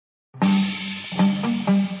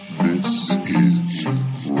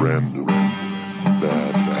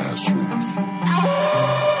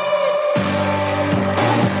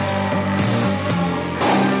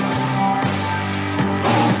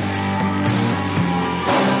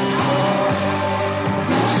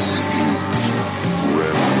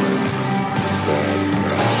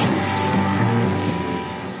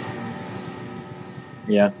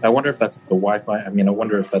Yeah, I wonder if that's the Wi-Fi. I mean, I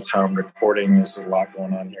wonder if that's how I'm recording. There's a lot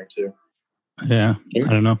going on here too. Yeah, I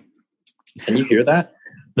don't know. Can you hear that?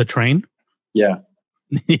 The train? Yeah.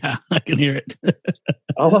 Yeah, I can hear it.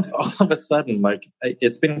 all of a sudden, like,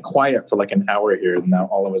 it's been quiet for like an hour here, and now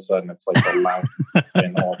all of a sudden it's like the loud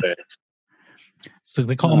thing all day. So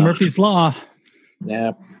they call Murphy's Law.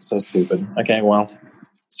 Yeah, so stupid. Okay, well,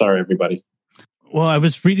 sorry everybody. Well, I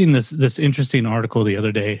was reading this interesting article the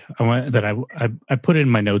other day that I put in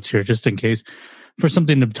my notes here just in case for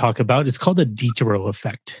something to talk about. It's called the Diderot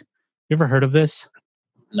effect. You ever heard of this?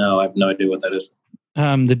 No, I have no idea what that is.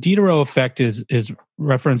 The Diderot effect is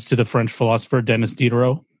reference to the French philosopher Denis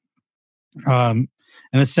Diderot, and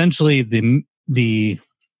essentially the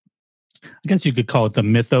I guess you could call it the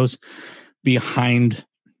mythos behind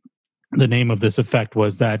the name of this effect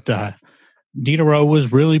was that Diderot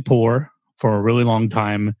was really poor for a really long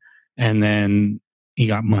time, and then he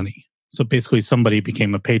got money. So basically, somebody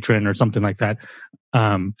became a patron or something like that,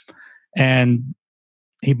 and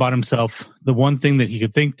he bought himself the one thing that he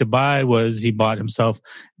could think to buy was he bought himself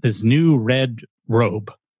this new red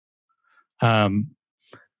robe. And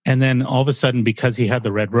then all of a sudden, because he had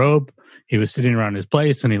the red robe, he was sitting around his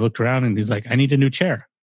place and he looked around and he's like, I need a new chair.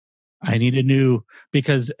 I need a new,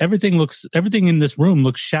 because everything in this room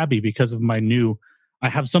looks shabby because of I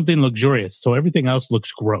have something luxurious. So everything else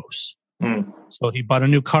looks gross. Mm. So he bought a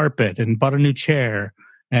new carpet and bought a new chair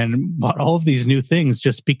and bought all of these new things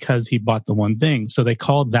just because he bought the one thing. So they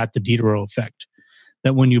called that the Diderot effect.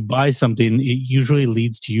 That when you buy something, it usually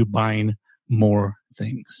leads to you buying more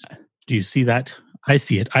things. Do you see that? I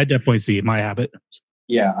see it. I definitely see it. My habit.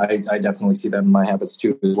 Yeah, I definitely see that in my habits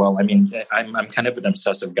too as well. I mean, I'm kind of an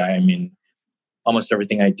obsessive guy. I mean, almost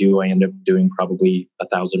everything I do, I end up doing probably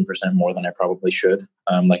 1,000% more than I probably should.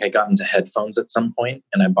 Like I got into headphones at some point,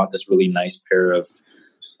 and I bought this really nice pair of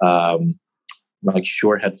like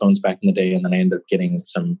Shure headphones back in the day, and then I ended up getting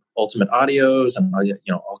some Ultimate Audios and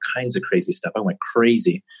all kinds of crazy stuff. I went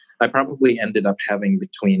crazy. I probably ended up having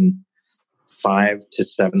between $5,000 to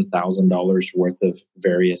 $7,000 worth of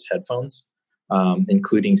various headphones,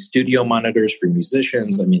 including studio monitors for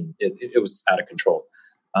musicians. I mean, it was out of control.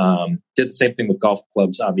 Did the same thing with golf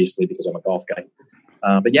clubs, obviously, because I'm a golf guy.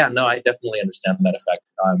 But yeah, no, I definitely understand that effect.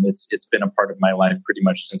 It's been a part of my life pretty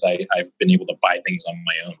much since I've been able to buy things on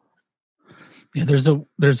my own. Yeah,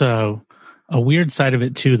 there's a weird side of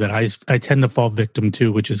it too that I tend to fall victim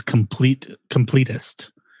to, which is completist.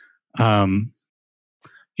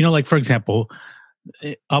 Like for example,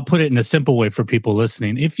 I'll put it in a simple way for people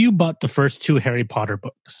listening. If you bought the first 2 Harry Potter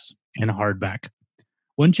books in a hardback,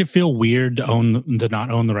 wouldn't you feel weird to not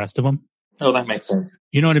own the rest of them? Oh, that makes sense.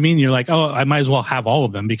 You know what I mean? You're like, oh, I might as well have all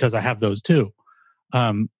of them because I have those too.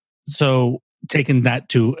 So taking that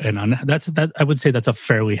to that I would say that's a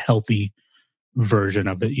fairly healthy version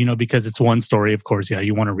of it, because it's one story. Of course, yeah,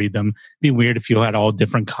 you want to read them. It'd be weird if you had all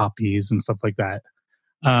different copies and stuff like that.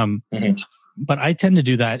 But I tend to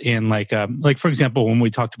do that in like for example, when we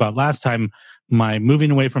talked about last time, my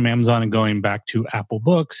moving away from Amazon and going back to Apple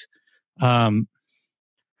Books.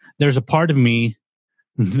 There's a part of me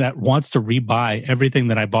that wants to rebuy everything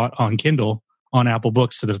that I bought on Kindle on Apple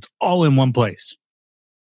Books so that it's all in one place.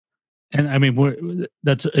 And I mean,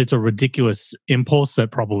 it's a ridiculous impulse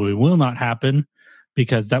that probably will not happen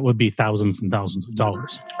because that would be thousands and thousands of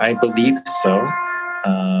dollars. I believe so.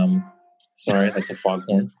 Sorry, that's a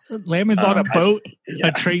foghorn. Lamon's on a boat,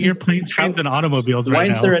 you're playing trains and automobiles right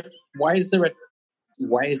now. Why is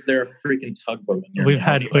there a freaking tugboat? We've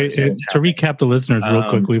had to recap the listeners real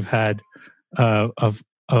quick. We've had a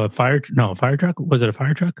fire truck. Was it a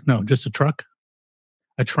fire truck? No, just a truck.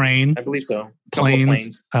 A train. I believe so.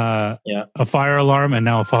 Planes. A fire alarm, and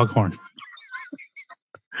now a foghorn.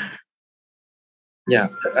 Yeah,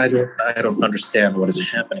 I don't understand what is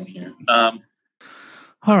happening here.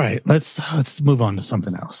 All right, let's move on to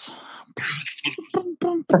something else.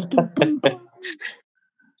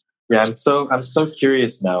 Yeah, I'm so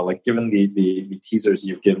curious now. Like, given the teasers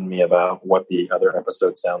you've given me about what the other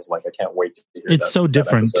episode sounds like, I can't wait to hear. It's so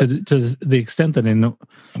different to the extent that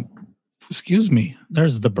excuse me,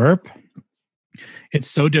 there's the burp. It's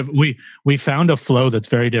so different. We found a flow that's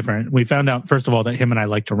very different. We found out, first of all, that him and I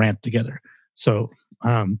like to rant together. So,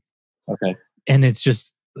 okay, and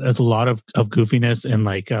there's a lot of goofiness and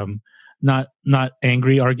like not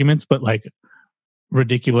angry arguments, but like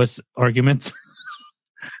ridiculous arguments.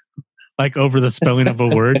 Like over the spelling of a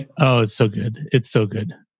word. Oh, it's so good. It's so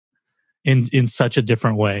good in such a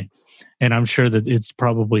different way. And I'm sure that it's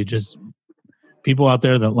probably just people out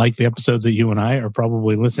there that like the episodes that you and I are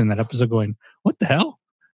probably listening to that episode going, what the hell?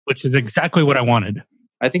 Which is exactly what I wanted.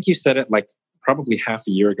 I think you said it like probably half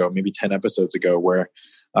a year ago, maybe 10 episodes ago, where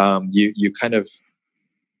you kind of,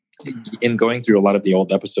 in going through a lot of the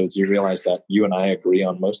old episodes, you realize that you and I agree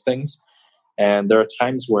on most things. And there are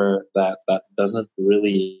times where that doesn't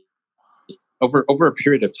really, over a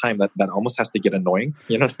period of time, that almost has to get annoying.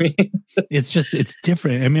 You know what I mean? It's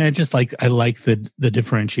different. I mean, I like the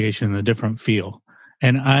differentiation, the different feel.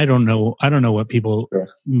 And I don't know what people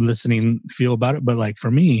listening feel about it, but like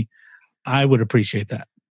for me, I would appreciate that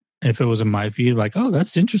if it was in my feed. Like, oh,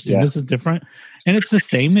 that's interesting. Yeah. This is different, and it's the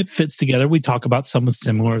same. It fits together. We talk about some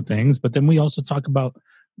similar things, but then we also talk about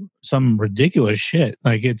some ridiculous shit.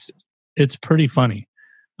 Like it's pretty funny.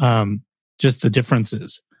 Just the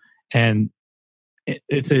differences, and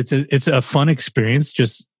it's a fun experience.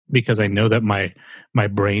 Just because I know that my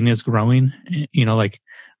brain is growing. You know, like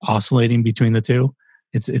oscillating between the two.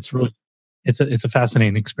 It's really. It's a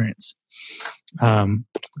fascinating experience,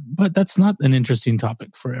 but that's not an interesting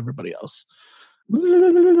topic for everybody else.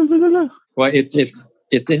 Well,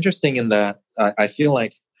 it's interesting in that I feel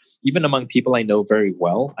like even among people I know very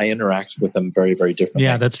well, I interact with them very, very differently.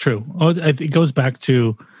 Yeah, that's true. Oh, it goes back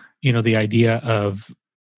to the idea of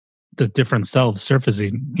the different selves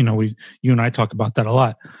surfacing. You and I talk about that a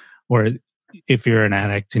lot. Where if you're an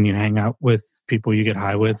addict and you hang out with people you get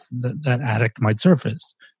high with, that addict might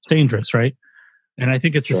surface. It's dangerous, right? And I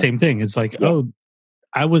think it's the same thing. It's like, oh,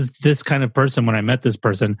 I was this kind of person when I met this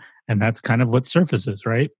person, and that's kind of what surfaces,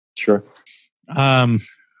 right? Sure.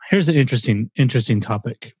 Here's an interesting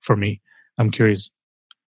topic for me. I'm curious.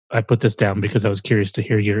 I put this down because I was curious to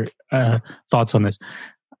hear your thoughts on this.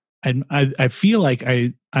 And I feel like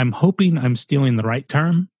I'm hoping I'm stealing the right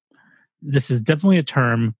term. This is definitely a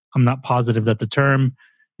term. I'm not positive that the term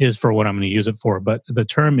is for what I'm going to use it for, but the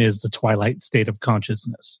term is the twilight state of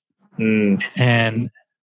consciousness. And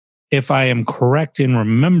if I am correct in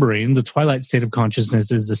remembering, the twilight state of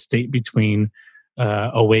consciousness is the state between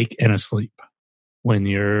awake and asleep, when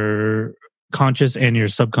your conscious and your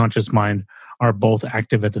subconscious mind are both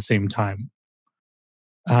active at the same time.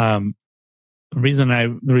 The reason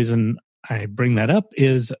I bring that up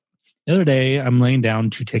is the other day I'm laying down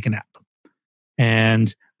to take a nap,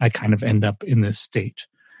 and I kind of end up in this state.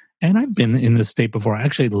 And I've been in this state before. I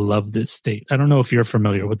actually love this state. I don't know if you're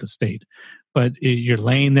familiar with the state, but you're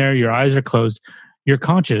laying there, your eyes are closed. You're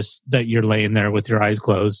conscious that you're laying there with your eyes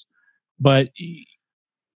closed, but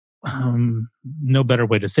no better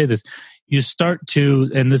way to say this. You start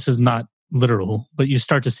to, and this is not literal, but you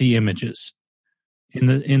start to see images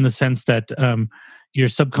in the sense that your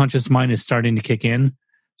subconscious mind is starting to kick in.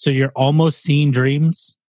 So you're almost seeing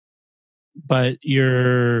dreams, but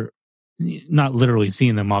you're not literally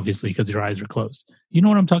seeing them, obviously, because your eyes are closed. You know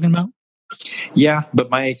what I'm talking about? Yeah,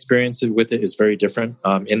 but my experience with it is very different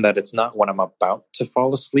in that it's not when I'm about to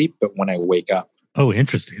fall asleep, but when I wake up. Oh,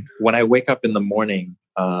 interesting. When I wake up in the morning,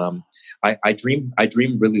 I dream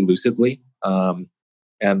really lucidly,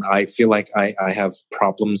 and I feel like I have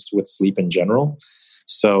problems with sleep in general.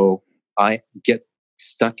 So I get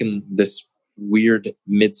stuck in this weird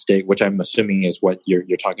mid state, which I'm assuming is what you're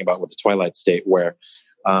talking about with the twilight state, where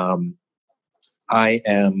my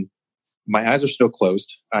eyes are still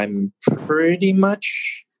closed. I'm pretty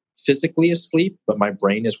much physically asleep, but my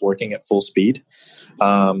brain is working at full speed.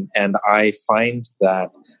 And I find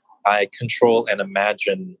that I control and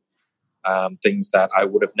imagine things that I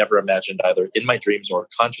would have never imagined either in my dreams or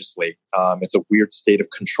consciously. It's a weird state of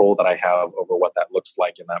control that I have over what that looks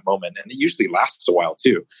like in that moment. And it usually lasts a while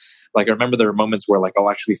too. Like I remember there are moments where like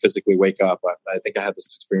I'll actually physically wake up. I think I had this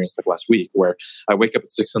experience like last week where I wake up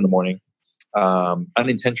at 6 a.m.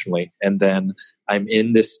 Unintentionally. And then I'm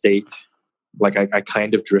in this state, like I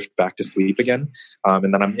kind of drift back to sleep again.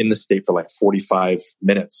 And then I'm in this state for like 45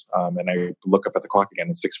 minutes. And I look up at the clock again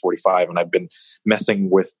at 6:45, and I've been messing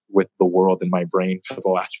with the world in my brain for the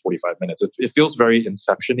last 45 minutes. It feels very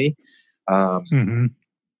Inception-y.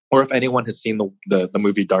 Or if anyone has seen the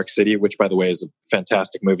movie Dark City, which by the way is a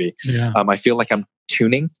fantastic movie, I feel like I'm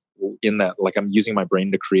tuning in that, like I'm using my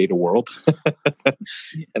brain to create a world. And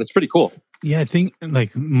it's pretty cool. Yeah, I think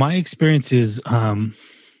like my experience is,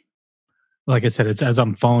 like I said, it's as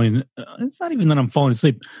I'm falling. It's not even that I'm falling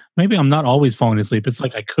asleep. Maybe I'm not always falling asleep. It's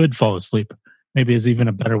like I could fall asleep. Maybe is even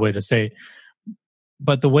a better way to say it.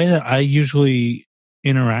 But the way that I usually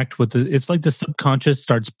interact with it's like the subconscious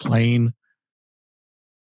starts playing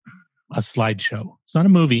a slideshow. It's not a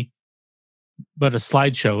movie, but a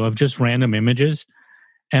slideshow of just random images.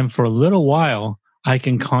 And for a little while, I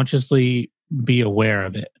can consciously be aware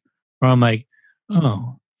of it. Or I'm like,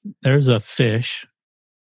 oh, there's a fish.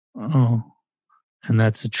 Oh, and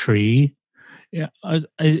that's a tree. Yeah,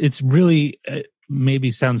 it's really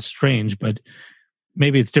maybe sounds strange, but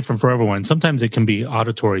maybe it's different for everyone. Sometimes it can be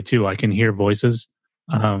auditory too. I can hear voices,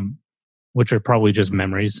 which are probably just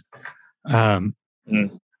memories.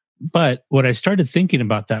 But what I started thinking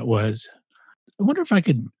about that was, I wonder if I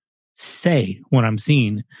could say what I'm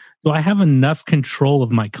seeing. Do I have enough control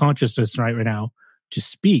of my consciousness right now to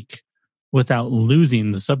speak without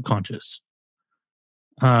losing the subconscious?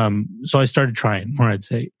 So I started trying, where I'd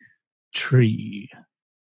say tree,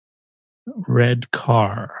 red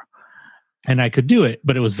car, and I could do it,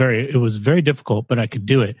 but it was very difficult, but I could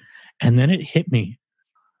do it. And then it hit me.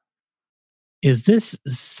 Is this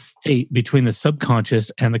state between the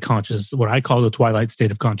subconscious and the conscious, what I call the twilight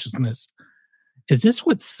state of consciousness, is this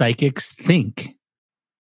what psychics think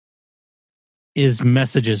is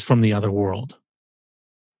messages from the other world?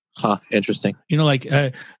 Huh, interesting. You know, like,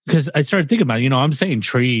 because I started thinking about, I'm saying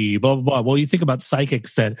tree, blah, blah, blah. Well, you think about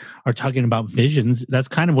psychics that are talking about visions. That's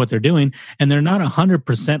kind of what they're doing. And they're not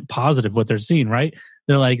 100% positive what they're seeing, right?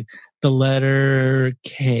 They're like the letter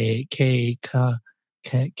K, cat.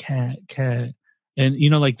 And,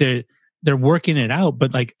 like they're working it out.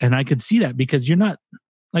 But like, and I could see that because you're not,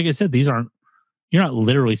 like I said, you're not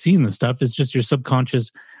literally seeing the stuff. It's just your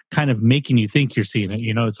subconscious kind of making you think you're seeing it.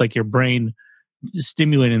 It's like your brain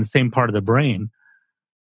stimulating the same part of the brain.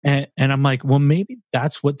 And I'm like, well, maybe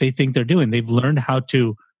that's what they think they're doing. They've learned how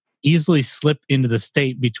to easily slip into the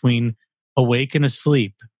state between awake and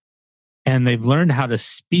asleep. And they've learned how to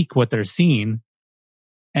speak what they're seeing.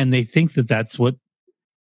 And they think that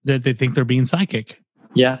they think they're being psychic.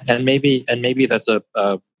 Yeah. And maybe that's a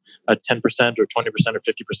 10% or 20% or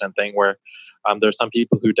 50% thing where there's some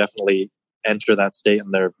people who definitely enter that state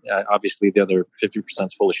and they're obviously the other 50%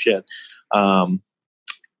 is full of shit. But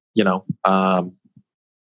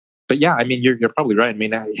yeah, I mean, you're probably right. I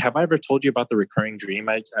mean, have I ever told you about the recurring dream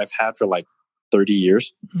I've had for like 30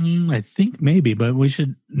 years? I think maybe, but we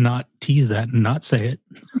should not tease that and not say it.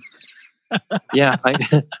 Yeah,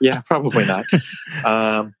 probably not.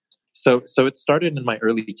 So it started in my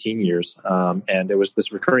early teen years, and it was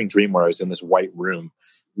this recurring dream where I was in this white room,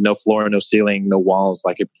 no floor, no ceiling, no walls.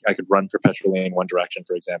 Like I could run perpetually in one direction,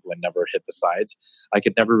 for example, and never hit the sides. I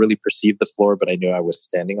could never really perceive the floor, but I knew I was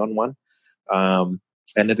standing on one.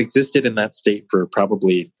 And it existed in that state for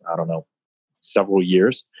probably, I don't know, several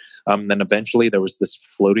years. Then eventually there was this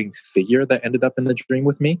floating figure that ended up in the dream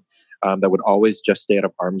with me that would always just stay out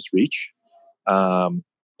of arm's reach. And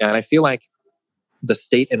I feel like the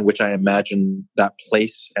state in which I imagined that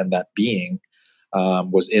place and that being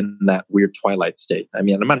was in that weird twilight state. I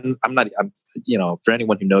mean, I'm not, for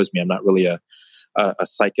anyone who knows me, I'm not really a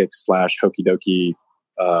psychic / hokey dokey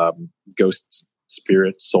ghost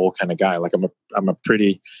spirit soul kind of guy. Like I'm a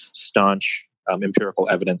pretty staunch empirical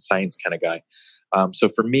evidence science kind of guy. So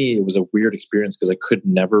for me, it was a weird experience because I could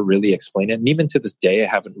never really explain it. And even to this day, I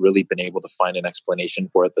haven't really been able to find an explanation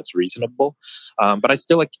for it that's reasonable. But I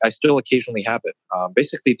still occasionally have it.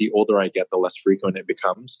 Basically, the older I get, the less frequent it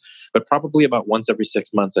becomes. But probably about once every 6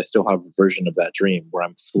 months, I still have a version of that dream where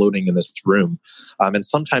I'm floating in this room. And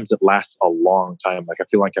sometimes it lasts a long time. Like I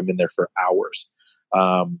feel like I'm in there for hours.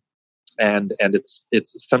 And it's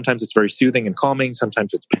sometimes it's very soothing and calming.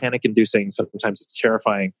 Sometimes it's panic inducing. Sometimes it's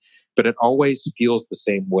terrifying. But it always feels the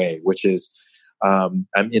same way, which is I'm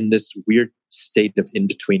in this weird state of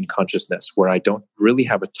in-between consciousness where I don't really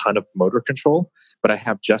have a ton of motor control, but I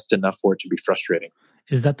have just enough for it to be frustrating.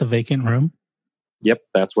 Is that the vacant room? Yep,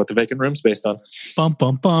 that's what the vacant room's based on. Bum,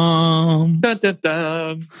 bum, bum. Dun, dun,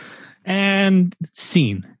 dun. And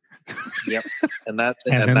scene. Yep. And then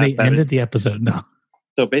they ended the episode. No.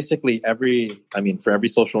 So basically for every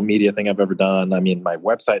social media thing I've ever done, I mean, my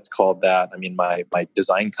website's called that. I mean, my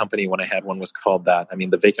design company, when I had one, was called that. I mean,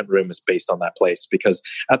 the vacant room is based on that place because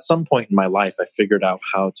at some point in my life, I figured out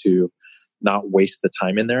how to not waste the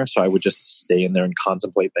time in there. So I would just stay in there and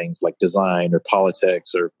contemplate things like design or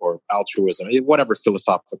politics or altruism, whatever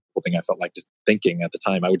philosophical thing I felt like just thinking at the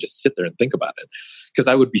time. I would just sit there and think about it because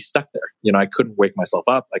I would be stuck there. I couldn't wake myself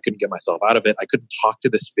up. I couldn't get myself out of it. I couldn't talk to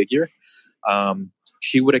this figure.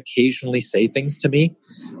 She would occasionally say things to me.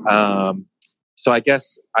 So I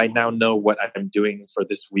guess I now know what I'm doing for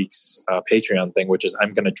this week's Patreon thing, which is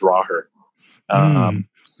I'm going to draw her. That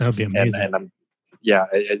would be amazing.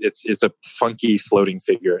 It's a funky floating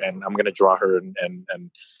figure, and I'm going to draw her and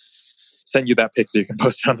send you that pic so you can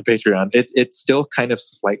post it on the Patreon. It still kind of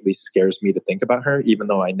slightly scares me to think about her, even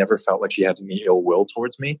though I never felt like she had any ill will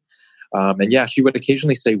towards me. She would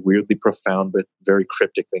occasionally say weirdly profound but very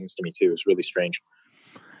cryptic things to me too. It was really strange.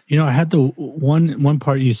 I had the one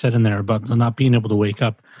part you said in there about the not being able to wake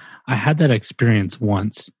up. I had that experience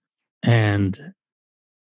once, and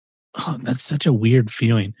that's such a weird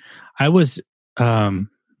feeling. I was probably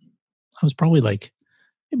like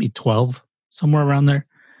maybe 12, somewhere around there.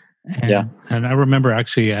 And I remember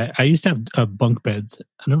actually, I used to have bunk beds.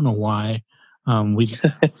 I don't know why we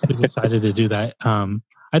decided to do that.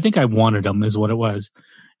 I think I wanted them, is what it was.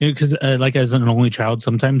 Because like as an only child,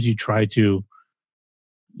 sometimes you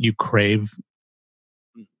crave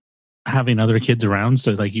having other kids around.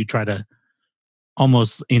 So like you try to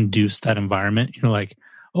almost induce that environment. Like,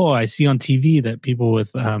 oh, I see on TV that people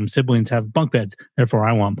with siblings have bunk beds. Therefore,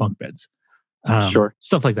 I want bunk beds. Sure.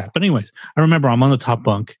 Stuff like that. But anyways, I remember I'm on the top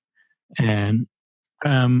bunk and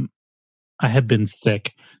I had been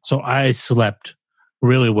sick. So I slept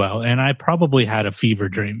really well. And I probably had a fever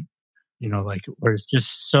dream, like where it's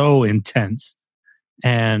just so intense.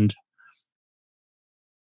 And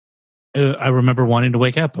I remember wanting to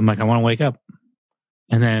wake up. I'm like, I want to wake up.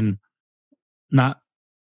 And then not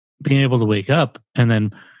being able to wake up and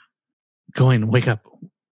then going, wake up.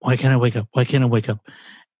 Why can't I wake up? Why can't I wake up?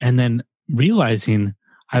 And then realizing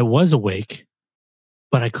I was awake,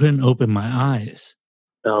 but I couldn't open my eyes.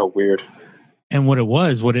 Oh, weird. And what it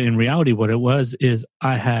was is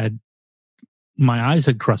my eyes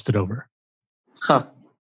had crusted over. Huh.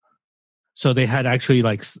 So they had actually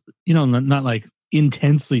not like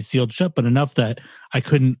intensely sealed shut, but enough that I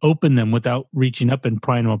couldn't open them without reaching up and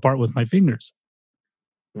prying them apart with my fingers.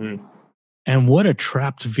 Mm. And what a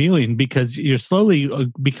trapped feeling, because you're slowly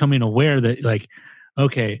becoming aware that like,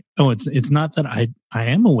 okay, it's not that I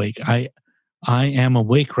am awake. I am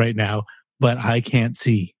awake right now, but I can't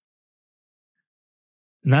see.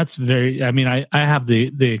 And that's I have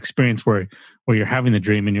the experience where you're having the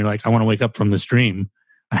dream and you're like, I want to wake up from this dream.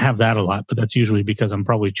 I have that a lot, but that's usually because I'm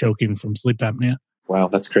probably choking from sleep apnea. Wow,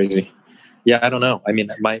 that's crazy. Yeah, I don't know. I mean,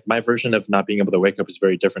 my version of not being able to wake up is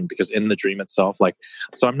very different, because in the dream itself,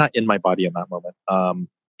 so I'm not in my body in that moment,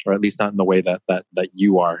 or at least not in the way that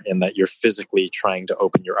you are, in that you're physically trying to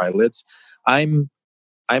open your eyelids. I'm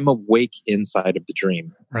awake inside of the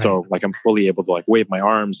dream. Right. So like I'm fully able to like wave my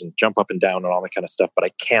arms and jump up and down and all that kind of stuff, but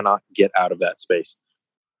I cannot get out of that space.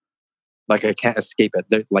 Like I can't escape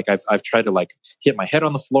it. Like I've tried to like hit my head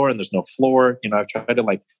on the floor and there's no floor. I've tried to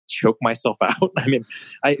like choke myself out. I mean,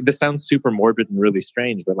 this sounds super morbid and really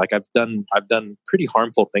strange, but like I've done pretty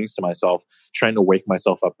harmful things to myself trying to wake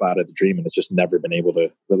myself up out of the dream, and it's just never been able to.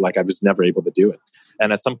 Like I was never able to do it.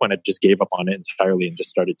 And at some point, I just gave up on it entirely and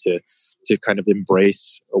just started to kind of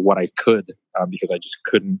embrace what I could, because I just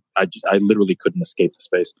couldn't. I literally couldn't escape the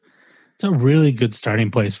space. It's a really good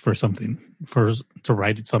starting place for something, to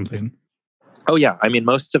write something. Oh yeah, I mean,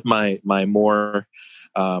 most of my more,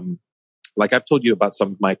 like I've told you about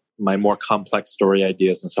some of my more complex story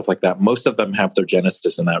ideas and stuff like that. Most of them have their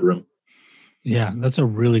genesis in that room. Yeah, that's a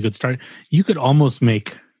really good start. You could almost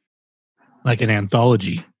make like an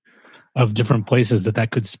anthology of different places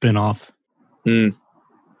that could spin off.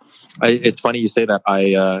 It's funny you say that.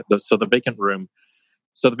 The vacant room.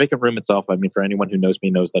 So the vacant room itself, I mean, for anyone who knows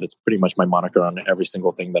me knows that it's pretty much my moniker on every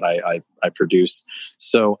single thing that I produce.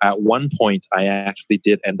 So at one point, I actually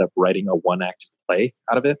did end up writing a one-act play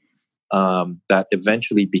out of it, that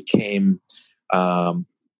eventually became a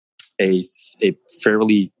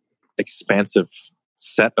fairly expansive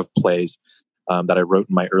set of plays that I wrote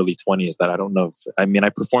in my early 20s. That I don't know if, I mean, I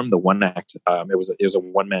performed the one act. It was a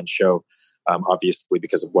one-man show, obviously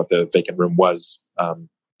because of what the vacant room was.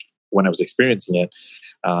 When I was experiencing it.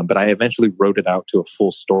 But I eventually wrote it out to a full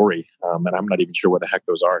story. And I'm not even sure what the heck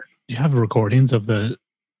those are. Do you have recordings of the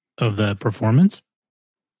performance?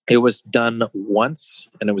 It was done once,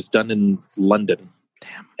 and it was done in London.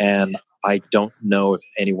 Damn. And I don't know if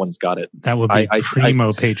anyone's got it. That would be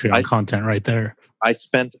primo Patreon content right there. I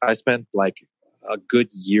spent like a good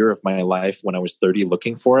year of my life when I was 30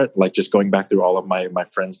 looking for it, like just going back through all of my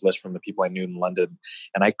friends list from the people I knew in London,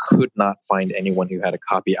 and I could not find anyone who had a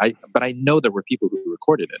copy. But I know there were people who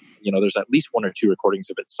recorded it. There's at least one or two recordings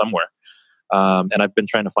of it somewhere, and I've been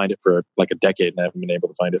trying to find it for like a decade, and I haven't been able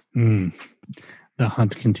to find it. The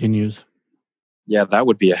hunt continues. Yeah, that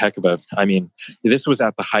would be a heck of a... I mean, this was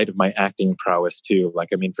at the height of my acting prowess too. Like,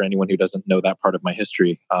 I mean, for anyone who doesn't know that part of my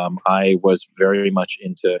history, I was very much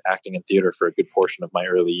into acting and theater for a good portion of my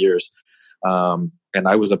early years. And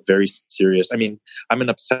I was a very serious... I mean, I'm an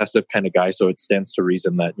obsessive kind of guy, so it stands to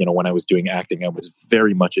reason that, when I was doing acting, I was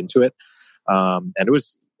very much into it. And it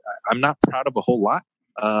was... I'm not proud of a whole lot.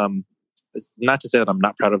 Not to say that I'm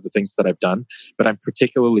not proud of the things that I've done, but I'm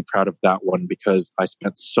particularly proud of that one because I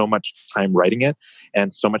spent so much time writing it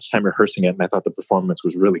and so much time rehearsing it, and I thought the performance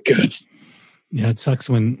was really good. Yeah, it sucks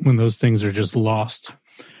when those things are just lost.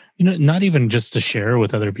 Not even just to share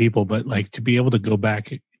with other people, but like to be able to go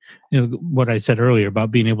back. What I said earlier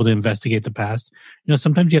about being able to investigate the past.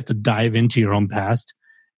 Sometimes you have to dive into your own past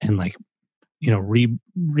and like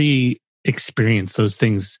re-experience those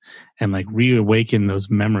things and like reawaken those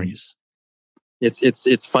memories.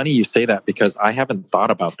 It's funny you say that, because I haven't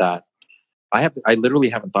thought about that. I literally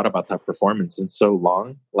haven't thought about that performance in so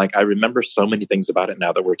long. Like, I remember so many things about it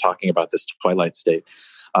now that we're talking about this Twilight State.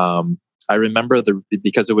 I remember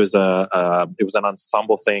because it was an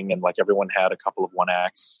ensemble thing, and like everyone had a couple of one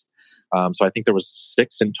acts. So I think there was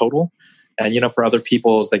 6 in total. And, for other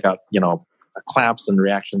people's, they got, claps and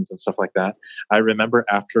reactions and stuff like that. I remember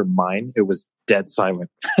after mine, it was dead silent.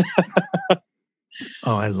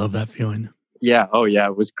 Oh, I love that feeling. Yeah. Oh, yeah.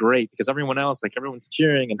 It was great, because everyone else, like, everyone's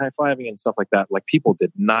cheering and high fiving and stuff like that. Like, people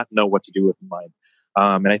did not know what to do with mine.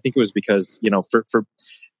 And I think it was because,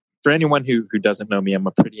 for anyone who doesn't know me, I'm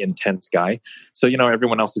a pretty intense guy. So,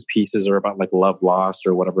 everyone else's pieces are about like love lost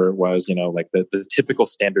or whatever it was, like the typical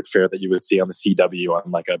standard fare that you would see on the CW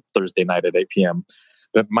on like a Thursday night at 8 p.m.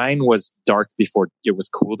 But mine was dark before it was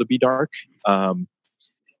cool to be dark. And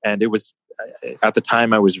it was, at the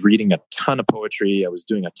time, I was reading a ton of poetry. I was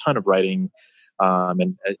doing a ton of writing.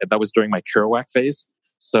 And that was during my Kerouac phase.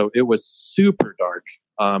 So it was super dark.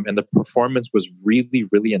 And the performance was really,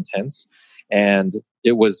 really intense. And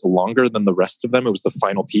it was longer than the rest of them. It was the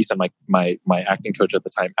final piece. And my acting coach at the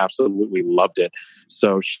time absolutely loved it.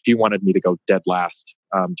 So she wanted me to go dead last,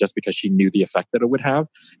 just because she knew the effect that it would have.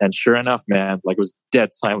 And sure enough, man, like, it was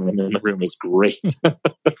dead silent in the room. It was great.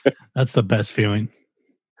 That's the best feeling.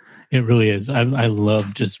 It really is. I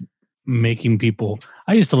love just making people.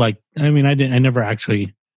 I used to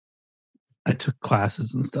I took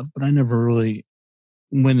classes and stuff, but I never really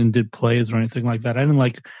went and did plays or anything like that. I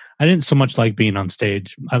didn't so much like being on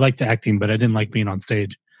stage. I liked acting, but I didn't like being on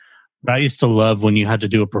stage. But I used to love when you had to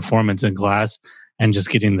do a performance in class and just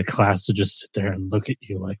getting the class to just sit there and look at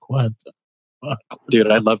you like, what the fuck?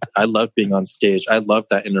 Dude, I love being on stage. I love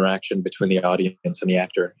that interaction between the audience and the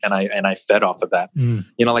actor, and I fed off of that.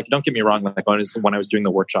 Like, don't get me wrong. Like, when I was doing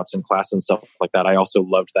the workshops in class and stuff like that, I also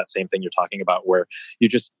loved that same thing you're talking about, where you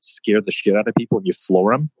just scare the shit out of people and you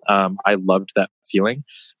floor them. I loved that feeling.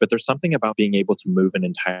 But there's something about being able to move an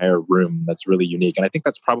entire room that's really unique, and I think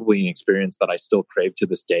that's probably an experience that I still crave to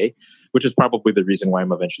this day, which is probably the reason why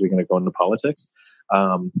I'm eventually going to go into politics.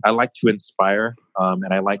 I like to inspire,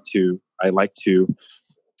 and I like to,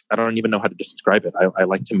 I don't even know how to describe it. I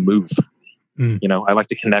like to move, I like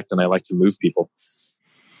to connect, and I like to move people.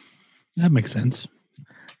 That makes sense.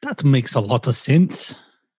 That makes a lot of sense.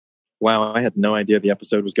 Wow. I had no idea the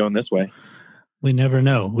episode was going this way. We never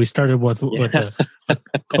know. We started with a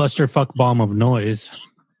clusterfuck bomb of noise.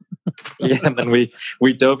 Yeah. And then we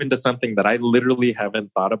dove into something that I literally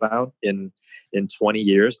haven't thought about in 20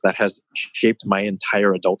 years that has shaped my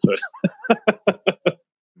entire adulthood.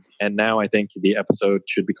 And now I think the episode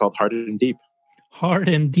should be called Hard and Deep. Hard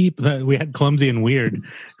and Deep. We had Clumsy and Weird.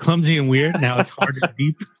 Clumsy and Weird. Now it's Hard and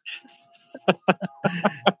Deep.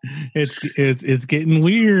 It's getting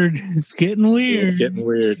weird. It's getting weird. It's getting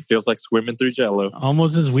weird. It feels like swimming through Jello.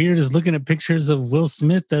 Almost as weird as looking at pictures of Will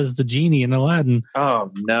Smith as the genie in Aladdin.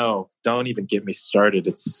 Oh, no. Don't even get me started.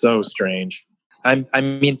 It's so strange. I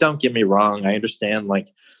mean, don't get me wrong. I understand, like,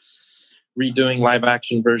 redoing live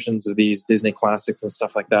action versions of these Disney classics and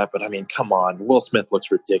stuff like that. But I mean, come on. Will Smith looks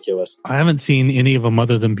ridiculous. I haven't seen any of them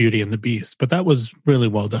other than Beauty and the Beast, but that was really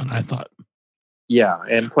well done, I thought. Yeah.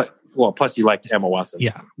 And plus you liked Emma Watson.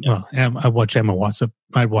 Yeah. Well, I watch Emma Watson.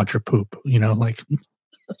 I'd watch her poop, like.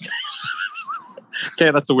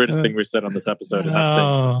 Okay, that's the weirdest thing we said on this episode.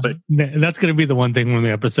 That's going to be the one thing from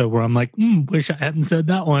the episode where I'm like, wish I hadn't said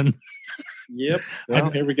that one. Yep. Well,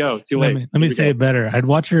 here we go. Too late. Let me say it better. I'd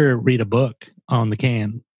watch her read a book on the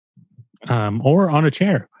can, or on a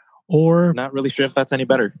chair, or not really sure if that's any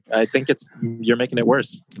better. I think you're making it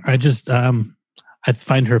worse. I just I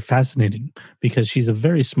find her fascinating because she's a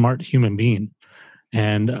very smart human being,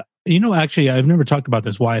 and actually, I've never talked about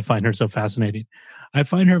this. Why I find her so fascinating. I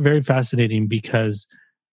find her very fascinating because,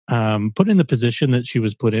 put in the position that she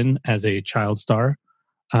was put in as a child star,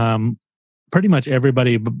 pretty much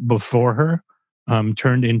everybody before her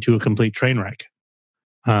turned into a complete train wreck.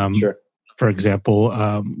 Sure. For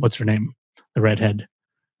example, what's her name? The redhead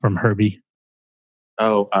from Herbie.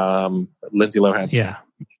 Oh, Lindsay Lohan. Yeah.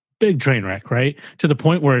 Big train wreck, right? To the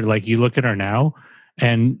point where, like, you look at her now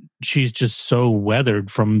and she's just so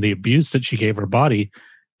weathered from the abuse that she gave her body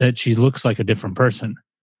that she looks like a different person.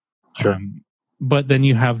 Sure. But then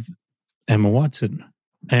you have Emma Watson.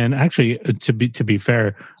 And actually, to be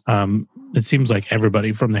fair, it seems like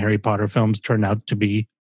everybody from the Harry Potter films turned out to be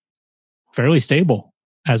fairly stable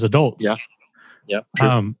as adults. Yeah. Yeah.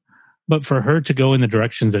 True. But for her to go in the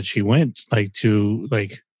directions that she went,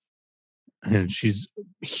 and she's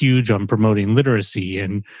huge on promoting literacy,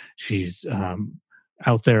 and she's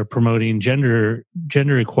out there promoting gender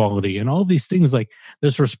equality and all these things. Like,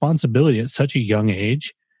 this responsibility at such a young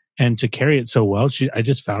age, and to carry it so well. I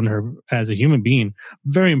just found her as a human being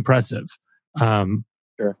very impressive.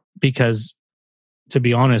 Sure. Because, to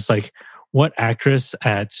be honest, like, what actress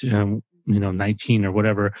at 19 or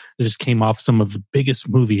whatever, that just came off some of the biggest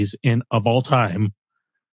movies of all time,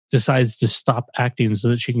 decides to stop acting so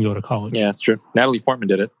that she can go to college? Yeah, it's true. Natalie Portman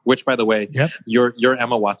did it. Which, by the way, Yep. your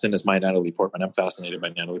Emma Watson is my Natalie Portman. I'm fascinated by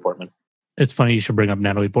Natalie Portman. It's funny you should bring up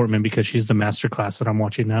Natalie Portman, because she's the masterclass that I'm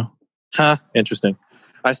watching now. Huh. Interesting.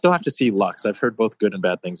 I still have to see Lux. I've heard both good and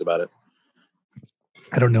bad things about it.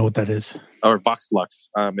 I don't know what that is. Or Vox Lux.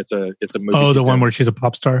 It's a movie. Oh, the one where she's a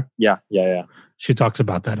pop star? Yeah. She talks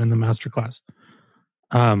about that in the masterclass.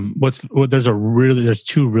 There's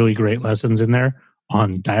two really great lessons in there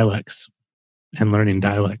on dialects and learning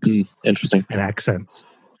dialects. Interesting. And accents.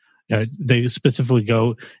 They specifically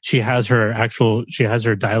go, she has her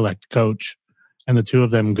dialect coach, and the two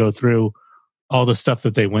of them go through all the stuff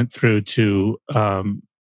that they went through to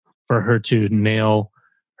for her to nail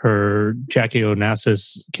her Jackie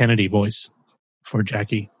Onassis Kennedy voice for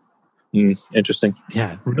Jackie. Interesting.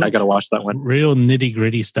 Yeah. I got to watch that one. Real nitty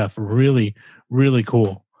gritty stuff. Really, really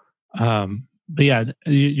cool. But yeah,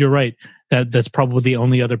 you're right. That's probably the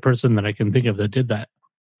only other person that I can think of that did that.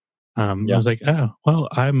 I was like, oh, well,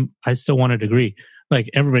 I still want a degree. Like,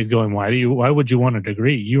 everybody's going, why would you want a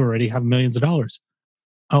degree? You already have millions of dollars.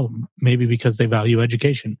 Oh, maybe because they value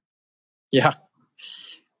education. Yeah.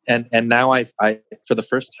 And now I for the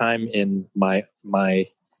first time in my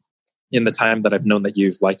in the time that I've known that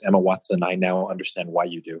you've liked Emma Watson, I now understand why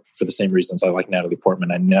you do, for the same reasons I like Natalie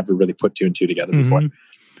Portman. I never really put two and two together before.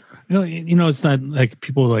 It's not like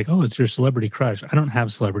people are like, oh, it's your celebrity crush. I don't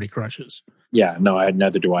have celebrity crushes. Yeah, no,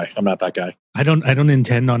 neither do I. I'm not that guy. I don't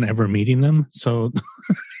intend on ever meeting them. So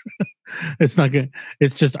it's not good.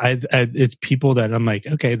 It's just, it's people that I'm like,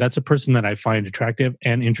 okay, that's a person that I find attractive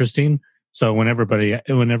and interesting. So whenever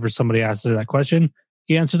somebody asks that question,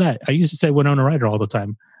 he answers that. I used to say Winona Ryder all the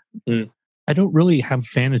time. I don't really have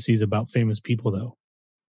fantasies about famous people, though.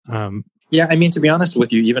 Yeah, I mean, to be honest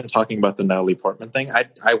with you, even talking about the Natalie Portman thing,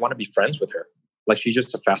 I want to be friends with her. Like, she's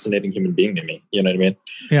just a fascinating human being to me. You know what I mean?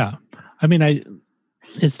 Yeah. I mean, I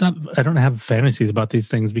don't have fantasies about these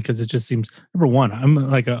things, because it just seems, number one, I'm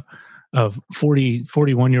like a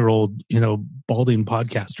 41-year-old, balding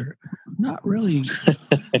podcaster. Not really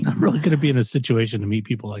going to be in a situation to meet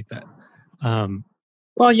people like that.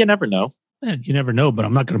 Well, you never know. Yeah, you never know, but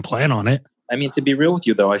I'm not going to plan on it. I mean, to be real with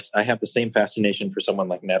you, though, I have the same fascination for someone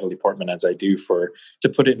like Natalie Portman as I do to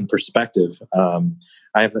put it in perspective. I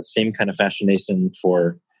have that same kind of fascination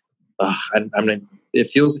for. It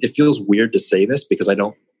feels weird to say this, because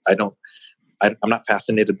I'm not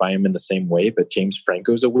fascinated by him in the same way. But James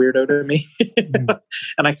Franco's a weirdo to me,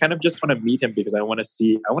 and I kind of just want to meet him because I want to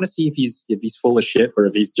see if he's full of shit or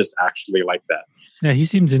if he's just actually like that. Yeah, he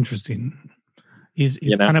seems interesting. He's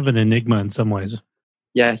kind of an enigma in some ways.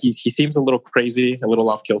 Yeah, he seems a little crazy, a little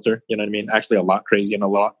off kilter. You know what I mean? Actually, a lot crazy and a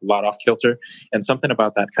lot off kilter. And something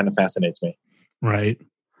about that kind of fascinates me. Right.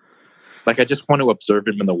 Like, I just want to observe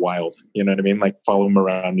him in the wild. You know what I mean? Like, follow him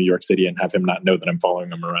around New York City and have him not know that I'm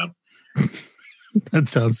following him around. That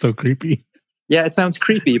sounds so creepy. Yeah, it sounds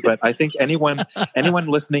creepy, but I think anyone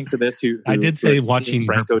listening to this who I did say watching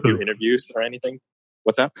Franco her poop. do interviews or anything.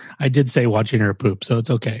 What's that? I did say watching her poop, so it's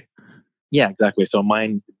okay. Yeah, exactly. So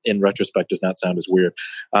mine, in retrospect, does not sound as weird.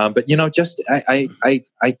 But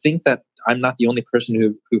I think that I'm not the only person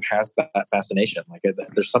who has that fascination. Like,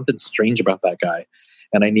 there's something strange about that guy,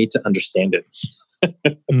 and I need to understand it.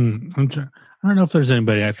 I don't know if there's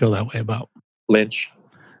anybody I feel that way about. Lynch.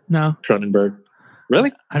 No. Cronenberg.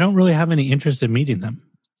 Really? I don't really have any interest in meeting them.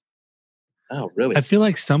 Oh, really? I feel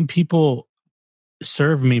like some people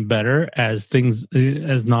serve me better as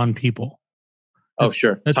non-people. Oh,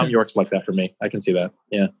 sure. Tom York's like that for me. I can see that.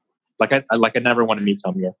 Yeah. Like I never want to meet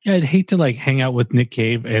Tom York. Yeah, I'd hate to hang out with Nick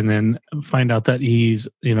Cave and then find out that he's,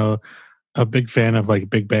 a big fan of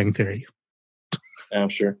Big Bang Theory. Oh,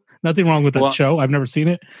 sure. Nothing wrong with that show. I've never seen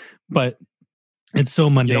it, but it's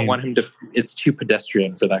so mundane. You don't want him to. It's too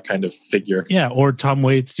pedestrian for that kind of figure. Yeah, or Tom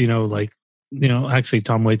Waits. Actually,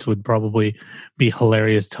 Tom Waits would probably be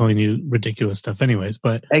hilarious telling you ridiculous stuff, anyways.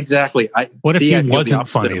 But exactly. What if he wasn't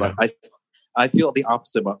funny? I feel the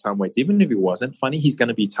opposite about Tom Waits. Even if he wasn't funny, he's going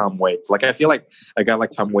to be Tom Waits. Like, I feel like a guy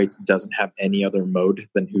like Tom Waits doesn't have any other mode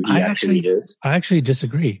than who he actually is. I actually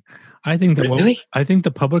disagree. I think that really? I think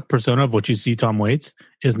the public persona of what you see Tom Waits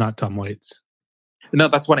is not Tom Waits. No,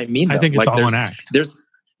 that's what I mean. Though. I think it's all an act. There's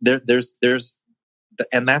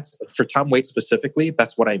and that's for Tom Waits specifically.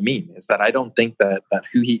 That's what I mean, is that I don't think that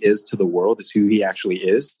who he is to the world is who he actually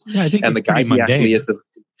is. Yeah, I think and the guy he mundane. actually is.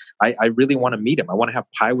 I really want to meet him. I want to have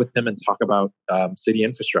pie with him and talk about city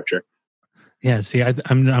infrastructure. Yeah, see,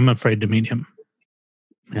 I'm afraid to meet him.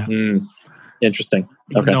 Yeah, interesting.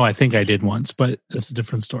 Okay. No, I think I did once, but it's a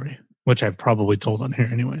different story, which I've probably told on here,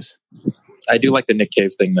 anyways. I do like the Nick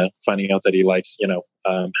Cave thing, though. Finding out that he likes,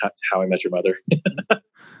 How I Met Your Mother.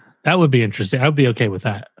 That would be interesting. I would be okay with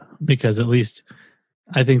that, because at least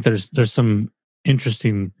I think there's some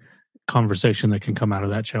interesting conversation that can come out of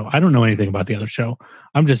that show. I don't know anything about the other show.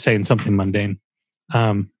 I'm just saying something mundane.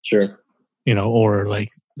 Sure. Or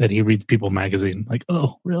like that he reads People magazine. Like,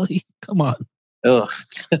 oh, really? Come on. Ugh.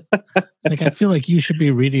 Like, I feel like you should be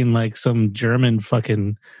reading like some German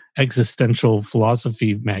fucking existential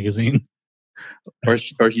philosophy magazine.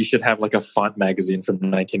 Or you should have like a font magazine from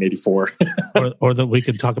 1984. or that we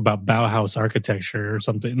could talk about Bauhaus architecture or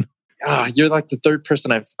something. You're like the third person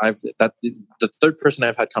the third person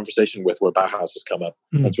I've had conversation with where Bauhaus has come up.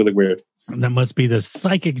 That's really weird. And that must be the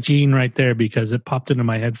psychic gene right there, because it popped into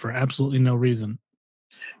my head for absolutely no reason.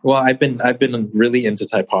 Well, I've been really into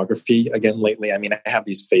typography again lately. I mean, I have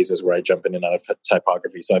these phases where I jump in and out of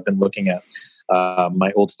typography. So I've been looking at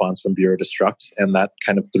my old fonts from Bureau Destruct, and that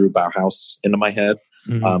kind of threw Bauhaus into my head.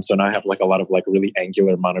 So now I have like a lot of like really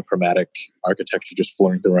angular monochromatic architecture just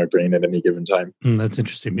flowing through my brain at any given time. That's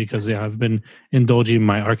interesting, because I've been indulging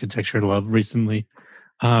my architecture love recently.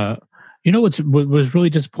 What was really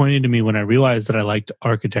disappointing to me when I realized that I liked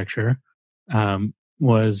architecture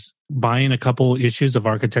was buying a couple issues of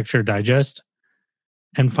Architecture Digest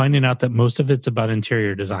and finding out that most of it's about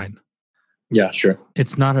interior design. Yeah, sure.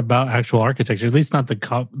 It's not about actual architecture, at least not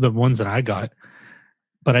the ones that I got.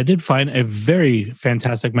 But I did find a very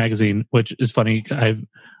fantastic magazine, which is funny.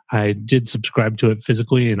 I did subscribe to it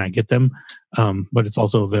physically, and I get them, but it's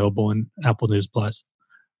also available in Apple News Plus,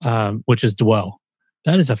 which is Dwell.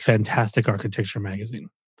 That is a fantastic architecture magazine.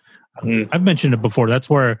 I've mentioned it before. That's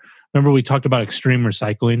where, remember we talked about extreme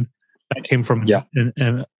recycling? That came from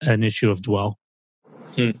an issue of Dwell.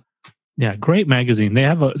 Yeah, great magazine. They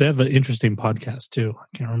have an interesting podcast too.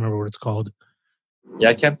 I can't remember what it's called. Yeah,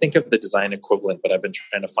 I can't think of the design equivalent, but I've been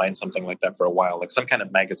trying to find something like that for a while, like some kind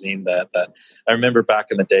of magazine that I remember back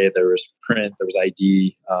in the day. There was Print, there was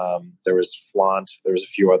ID, there was Flaunt, there was a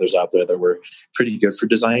few others out there that were pretty good for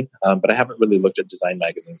design, but I haven't really looked at design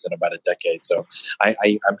magazines in about a decade. So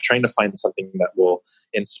I'm trying to find something that will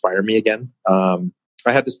inspire me again.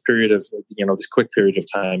 I had this period of, this quick period of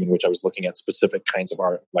time in which I was looking at specific kinds of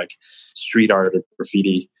art, like street art or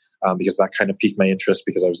graffiti, because that kind of piqued my interest,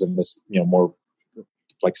 because I was in this, more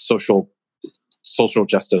like social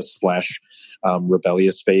justice /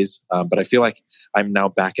 rebellious phase. But I feel like I'm now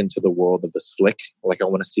back into the world of the slick. Like I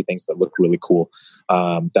want to see things that look really cool,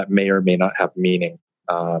 that may or may not have meaning.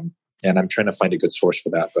 And I'm trying to find a good source for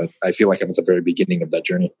that. But I feel like I'm at the very beginning of that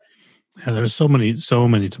journey. Yeah, there's so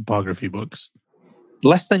many typography books.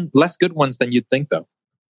 Less good ones than you'd think, though.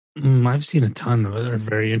 I've seen a ton that are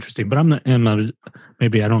very interesting, but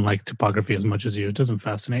maybe I don't like typography as much as you. It doesn't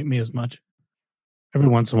fascinate me as much. Every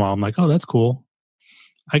once in a while, I'm like, oh, that's cool.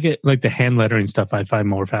 I get like the hand lettering stuff I find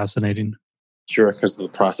more fascinating. Sure, because of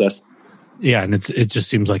the process. Yeah, and it just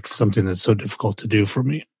seems like something that's so difficult to do for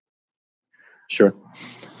me. Sure.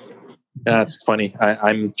 That's funny.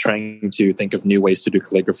 I'm trying to think of new ways to do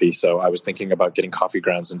calligraphy. So I was thinking about getting coffee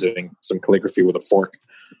grounds and doing some calligraphy with a fork.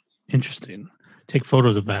 Interesting. Take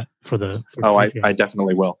photos of that for I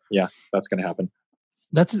definitely will. Yeah, that's going to happen.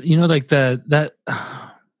 That's, like that.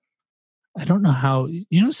 I don't know how,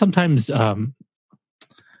 sometimes, so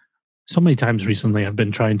many times recently I've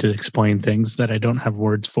been trying to explain things that I don't have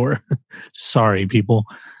words for. Sorry, people.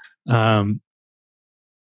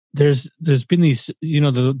 There's been these,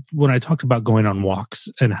 when I talked about going on walks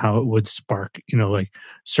and how it would spark, like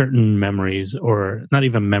certain memories, or not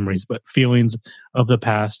even memories, but feelings of the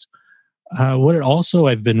past. What it also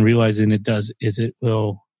I've been realizing it does is it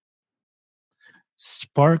will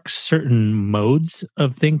spark certain modes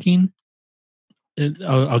of thinking.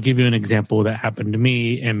 I'll give you an example that happened to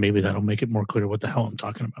me, and maybe that'll make it more clear what the hell I'm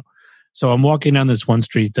talking about. So I'm walking down this one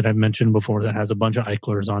street that I've mentioned before that has a bunch of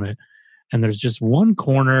Eichlers on it. And there's just one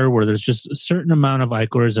corner where there's just a certain amount of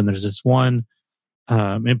Eichlers, and there's this one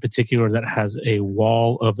in particular that has a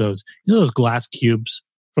wall of those, those glass cubes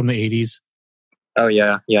from the 80s? Oh,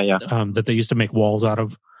 yeah. That they used to make walls out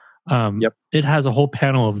of. Yep. It has a whole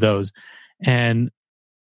panel of those. And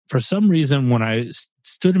for some reason, when I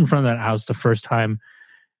stood in front of that house the first time,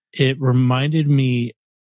 it reminded me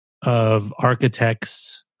of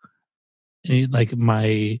architects.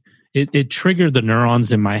 It triggered the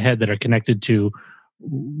neurons in my head that are connected to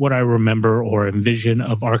what I remember or envision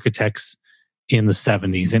of architects in the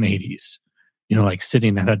 70s and 80s. Like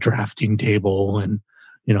sitting at a drafting table and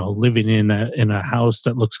living in a house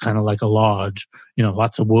that looks kind of like a lodge.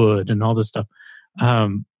 Lots of wood and all this stuff.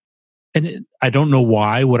 I don't know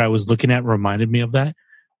why what I was looking at reminded me of that,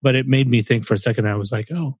 but it made me think for a second. I was like,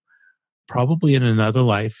 oh, probably in another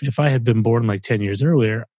life, if I had been born like 10 years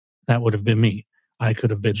earlier, that would have been me. I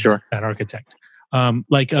could have been that architect.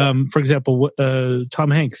 For example,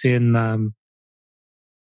 Tom Hanks in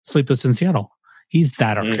Sleepless in Seattle. He's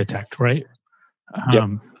that architect, right?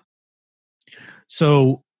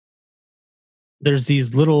 So there's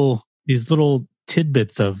these little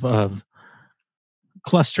tidbits of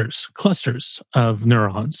clusters of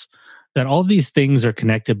neurons that all these things are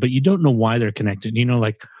connected, but you don't know why they're connected.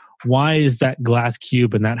 Like why is that glass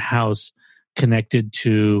cube in that house connected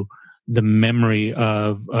to the memory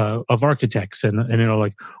of architects, and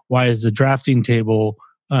like why is the drafting table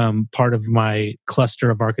part of my cluster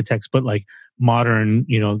of architects, but like modern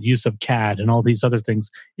use of CAD and all these other things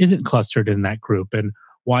isn't clustered in that group, and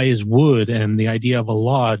why is wood and the idea of a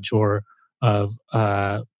lodge or of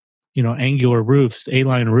angular roofs,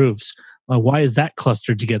 A-line roofs, why is that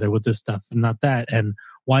clustered together with this stuff and not that, and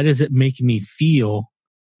why does it make me feel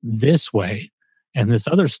this way, and this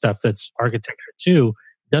other stuff that's architecture too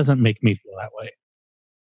doesn't make me feel that way.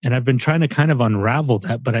 And I've been trying to kind of unravel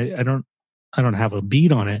that, but I don't have a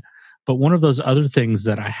beat on it. But one of those other things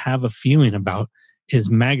that I have a feeling about is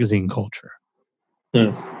magazine culture.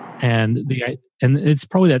 And it's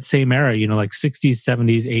probably that same era, like 60s,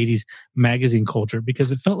 70s, 80s magazine culture,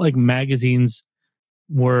 because it felt like magazines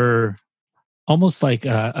were almost like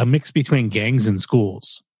a mix between gangs and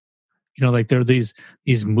schools. Like there are these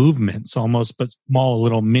movements almost, but small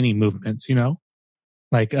little mini movements,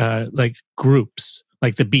 like groups,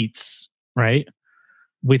 like the Beats, right?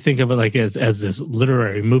 We think of it like as this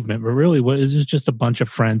literary movement, but really it was just a bunch of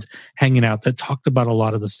friends hanging out that talked about a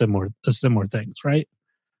lot of the similar things, right?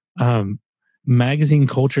 Magazine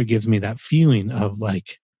culture gives me that feeling of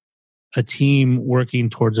like a team working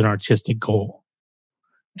towards an artistic goal.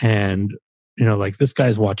 And, like this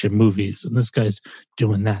guy's watching movies and this guy's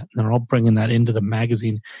doing that. And they're all bringing that into the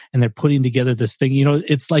magazine and they're putting together this thing.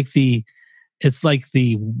 It's like the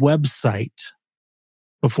website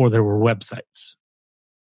before there were websites.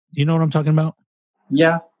 You know what I'm talking about?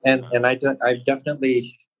 Yeah. And I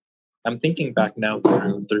definitely, I'm thinking back now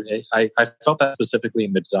through I felt that specifically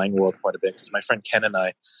in the design world quite a bit, because my friend Ken and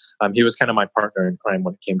I, he was kind of my partner in crime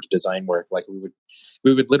when it came to design work. Like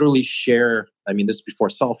we would literally share, I mean, this is before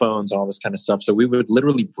cell phones and all this kind of stuff. So we would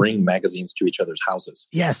literally bring magazines to each other's houses.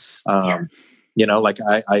 Yes. Like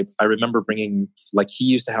I remember bringing, like he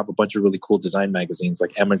used to have a bunch of really cool design magazines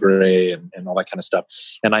like Emigre and all that kind of stuff.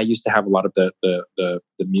 And I used to have a lot of the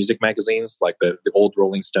music magazines, like the old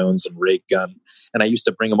Rolling Stones and Ray Gun. And I used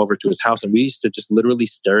to bring them over to his house and we used to just literally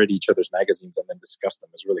stare at each other's magazines and then discuss them.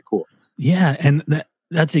 It was really cool. Yeah. And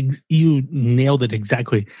you nailed it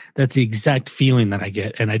exactly. That's the exact feeling that I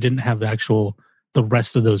get. And I didn't have the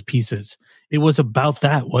rest of those pieces. It was about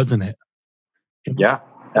that, wasn't it? Yeah.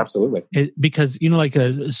 Absolutely. Because,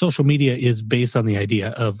 social media is based on the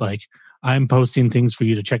idea of like, I'm posting things for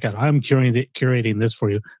you to check out. I'm curating this for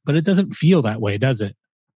you, but it doesn't feel that way, does it?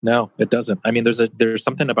 No, it doesn't. I mean, there's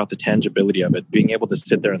something about the tangibility of it, being able to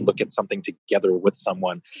sit there and look at something together with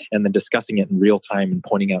someone and then discussing it in real time and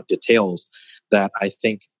pointing out details that I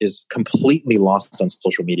think is completely lost on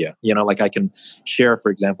social media. Like I can share, for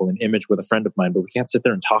example, an image with a friend of mine, but we can't sit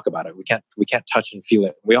there and talk about it. We can't touch and feel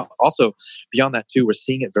it. We also, beyond that too, we're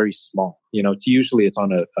seeing it very small. Usually it's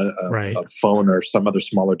on a phone or some other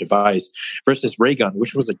smaller device versus Raygun,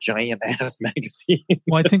 which was a giant ass magazine.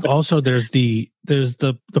 Well, I think also there's the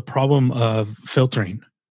problem of filtering.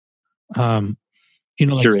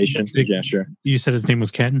 Curation. Yeah, sure. You said his name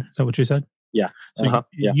was Ken. Is that what you said? Yeah. So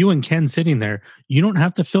you and Ken sitting there, you don't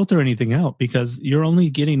have to filter anything out because you're only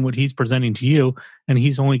getting what he's presenting to you and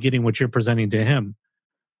he's only getting what you're presenting to him.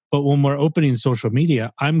 But when we're opening social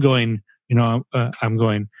media, I'm going,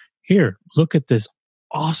 here, look at this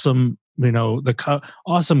awesome,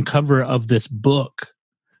 awesome cover of this book.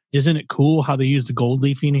 Isn't it cool how they use the gold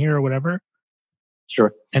leafing here or whatever?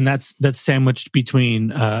 Sure. And that's sandwiched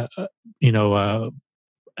between,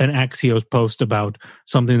 an Axios post about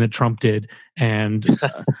something that Trump did and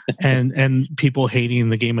and people hating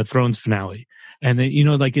the Game of Thrones finale. And then,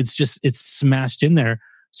 it's smashed in there.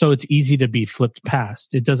 So it's easy to be flipped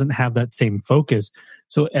past. It doesn't have that same focus.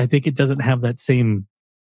 So I think it doesn't have that same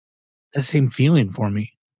feeling for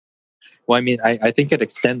me. Well, I mean, I think it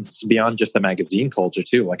extends beyond just the magazine culture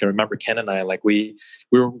too. Like I remember Ken and I, like we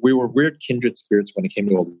were weird kindred spirits when it came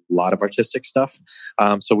to a lot of artistic stuff.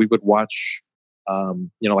 So we would watch,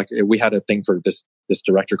 like we had a thing for this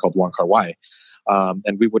director called Wong Kar-wai,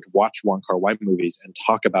 and we would watch Wong Kar-wai movies and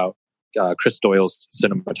talk about Chris Doyle's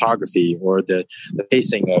cinematography, or the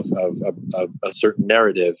pacing of a certain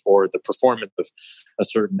narrative, or the performance of a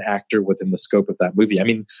certain actor within the scope of that movie. I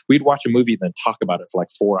mean, we'd watch a movie and then talk about it for like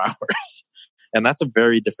 4 hours. And that's a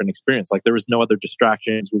very different experience. Like there was no other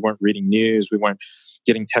distractions. We weren't reading news. We weren't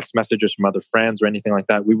getting text messages from other friends or anything like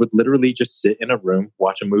that. We would literally just sit in a room,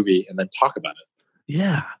 watch a movie, and then talk about it.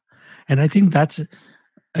 Yeah. And I think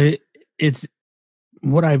it's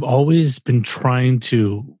what I've always been trying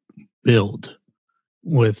to build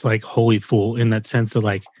with like Holy Fool, in that sense of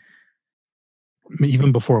like,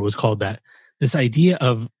 even before it was called that, this idea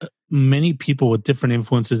of many people with different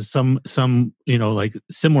influences, some like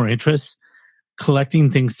similar interests, collecting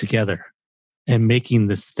things together and making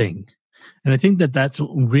this thing. And I think that's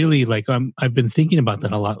really like, I've been thinking about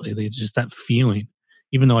that a lot lately. It's just that feeling,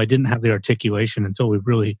 even though I didn't have the articulation until we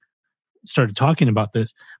really started talking about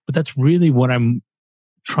this, but that's really what I'm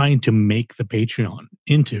trying to make the Patreon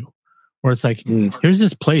into, where it's like, here's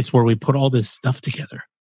this place where we put all this stuff together,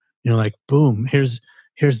 like boom, here's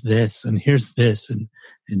this, and here's this, and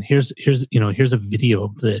here's here's a video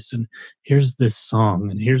of this, and here's this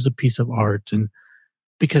song, and here's a piece of art. And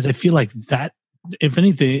because I feel like that, if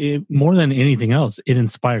anything, more than anything else, it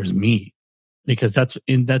inspires me, because that's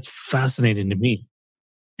fascinating to me.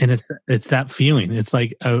 And it's that feeling. It's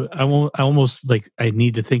like I almost like I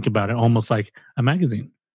need to think about it almost like a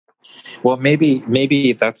magazine. Well,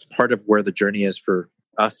 maybe that's part of where the journey is for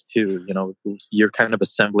us too. You're kind of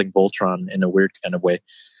assembling Voltron in a weird kind of way.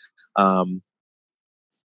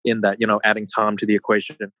 In that, adding Tom to the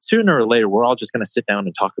equation, sooner or later, we're all just going to sit down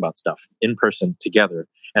and talk about stuff in person together,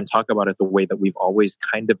 and talk about it the way that we've always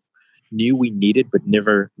kind of knew we needed, but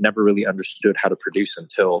never really understood how to produce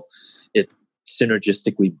until it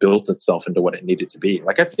synergistically built itself into what it needed to be.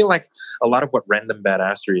 Like I feel like a lot of what Random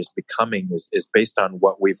Badassery is becoming is based on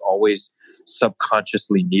what we've always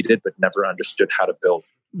subconsciously needed but never understood how to build.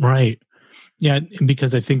 Right. Yeah,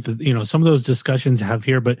 because I think that some of those discussions have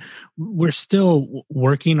here, but we're still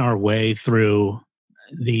working our way through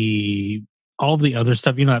all the other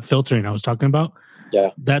stuff, that filtering I was talking about.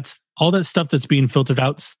 Yeah. That's all that stuff that's being filtered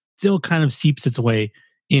out still kind of seeps its way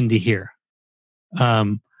into here.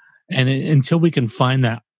 And until we can find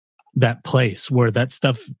that place where that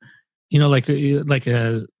stuff, like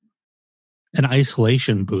an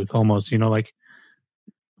isolation booth almost, like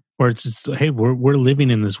where it's just, hey, we're living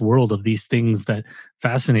in this world of these things that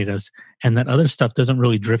fascinate us, and that other stuff doesn't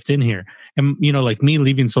really drift in here. And like me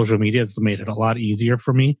leaving social media has made it a lot easier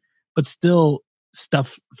for me, but still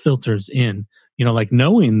stuff filters in. Like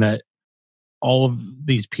knowing that all of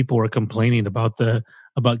these people are complaining about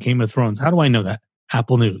Game of Thrones. How do I know that?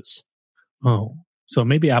 Apple News. Oh, so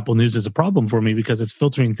maybe Apple News is a problem for me because it's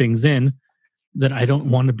filtering things in that I don't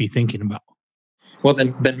want to be thinking about. Well,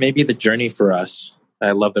 then maybe the journey for us,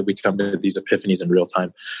 I love that we come to these epiphanies in real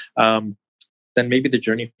time. Then maybe the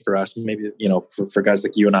journey for us, maybe, for guys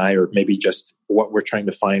like you and I, or maybe just what we're trying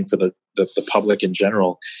to find for the public in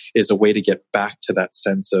general, is a way to get back to that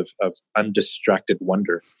sense of undistracted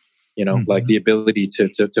wonder. Like the ability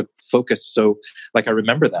to focus. So like, I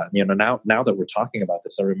remember that, now that we're talking about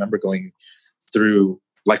this, I remember going through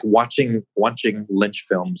like watching Lynch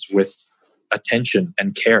films with attention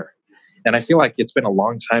and care. And I feel like it's been a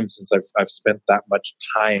long time since I've spent that much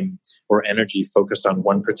time or energy focused on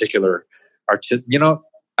one particular artist.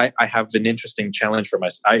 I have an interesting challenge for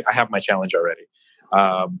myself. I have my challenge already.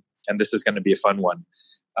 And this is going to be a fun one.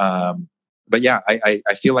 But yeah, I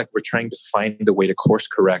feel like we're trying to find a way to course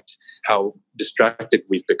correct how distracted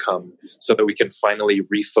we've become, so that we can finally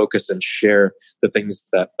refocus and share the things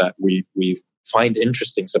that we find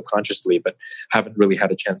interesting subconsciously, but haven't really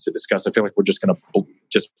had a chance to discuss. I feel like we're just going to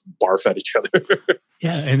just barf at each other.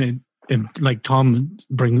 Yeah, and like Tom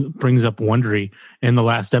brings up Wondery in the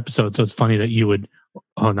last episode, so it's funny that you would,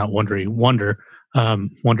 not Wondery, Wonder.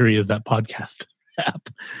 Wondery is that podcast app.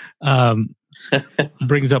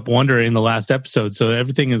 Brings up Wonder in the last episode, so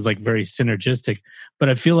everything is like very synergistic. But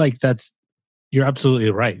I feel like you're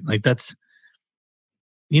absolutely right. Like that's,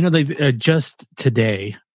 just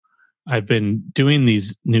today I've been doing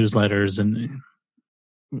these newsletters, and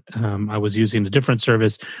I was using a different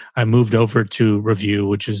service. I moved over to Review,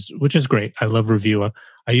 which is great. I love Review.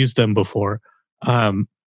 I used them before, and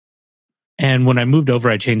when I moved over,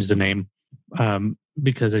 I changed the name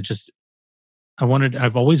because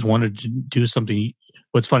I've always wanted to do something.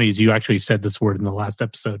 What's funny is you actually said this word in the last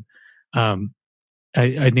episode. I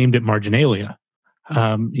named it Marginalia.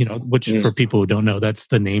 Which for people who don't know, that's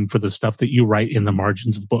the name for the stuff that you write in the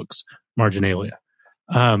margins of books, Marginalia.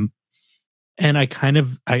 And I kind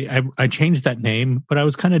of I changed that name, but I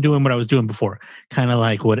was kind of doing what I was doing before, kind of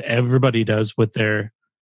like what everybody does with their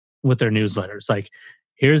newsletters. Like,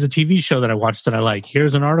 here's a TV show that I watched that I like.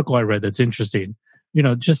 Here's an article I read that's interesting.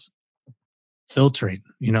 Just filtering.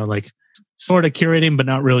 Like sort of curating, but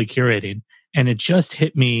not really curating. And it just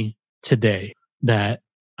hit me today that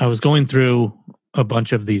I was going through a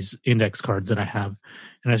bunch of these index cards that I have,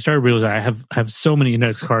 and I started realizing I have so many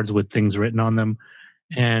index cards with things written on them.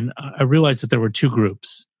 And I realized that there were two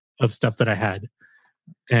groups of stuff that I had.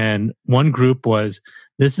 And one group was,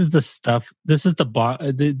 this is the stuff, this is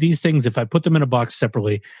these things, if I put them in a box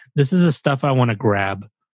separately, this is the stuff I want to grab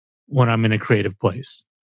when I'm in a creative place.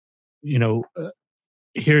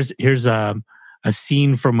 Here's a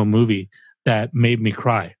scene from a movie that made me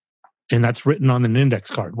cry. And that's written on an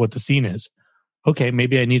index card, what the scene is. Okay,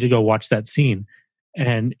 maybe I need to go watch that scene.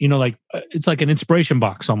 And, it's like an inspiration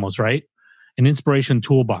box almost, right? An inspiration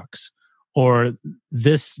toolbox. Or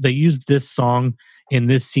they used this song in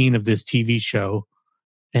this scene of this TV show,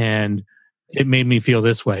 and it made me feel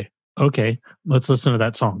this way. Okay, let's listen to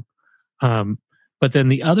that song. But then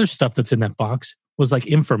the other stuff that's in that box was like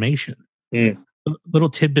information. Little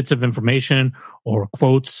tidbits of information or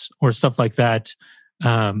quotes or stuff like that.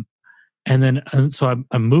 So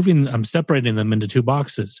I'm separating them into two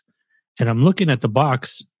boxes, and I'm looking at the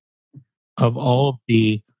box of all of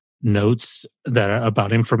the notes that are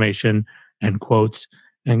about information and quotes,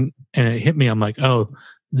 and it hit me. I'm like, oh,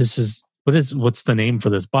 what's the name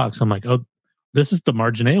for this box? I'm like, oh, this is the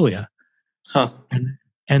Marginalia. Huh.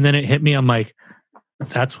 And then it hit me. I'm like,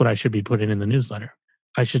 that's what I should be putting in the newsletter.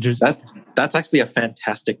 I should just. That's actually a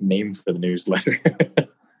fantastic name for the newsletter.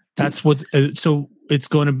 That's what. So it's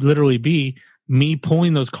going to literally be me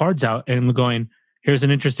pulling those cards out and going, here's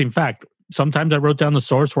an interesting fact. Sometimes I wrote down the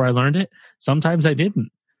source where I learned it. Sometimes I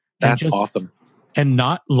didn't. That's awesome. And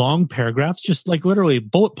not long paragraphs, just like literally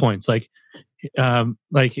bullet points. Like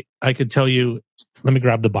I could tell you, let me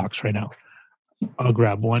grab the box right now. I'll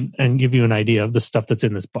grab one and give you an idea of the stuff that's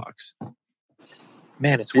in this box.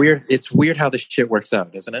 Man, it's weird. It's weird how this shit works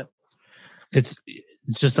out, isn't it? It's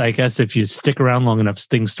just, I guess, if you stick around long enough,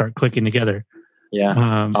 things start clicking together.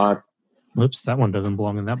 Yeah. Whoops, that one doesn't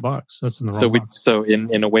belong in that box. That's in the wrong box. So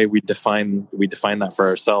in a way, we define that for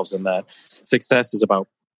ourselves, and that success is about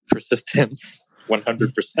persistence,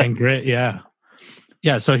 100%. And grit, yeah.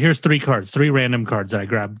 So here's three random cards that I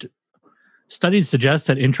grabbed. Studies suggest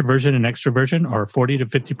that introversion and extroversion are 40 to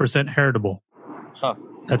 50% heritable. Huh.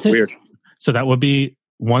 That's it. Weird. So that would be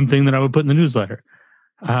one thing that I would put in the newsletter.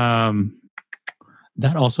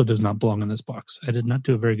 That also does not belong in this box. I did not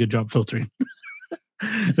do a very good job filtering.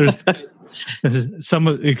 There's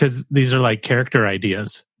some, because these are like character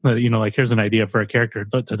ideas. Like here's an idea for a character,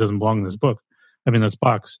 but that doesn't belong in this book. This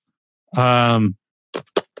box. Yeah.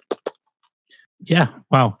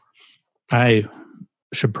 Wow. I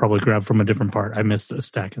should probably grab from a different part. I missed a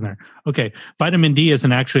stack in there. Okay. Vitamin D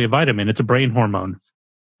isn't actually a vitamin. It's a brain hormone.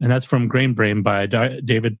 And that's from Grain Brain by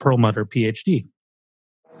David Perlmutter, PhD.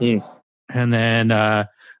 And then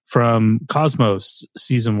from Cosmos,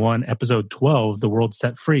 Season 1, Episode 12, The World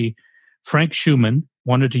Set Free, Frank Schumann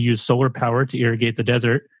wanted to use solar power to irrigate the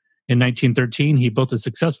desert. In 1913, he built a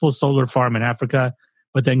successful solar farm in Africa,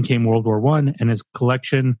 but then came World War I, and his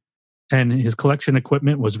collection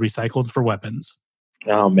equipment was recycled for weapons.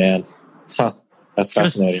 Oh, man. Huh. That's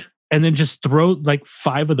fascinating. And then just throw like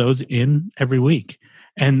 5 of those in every week.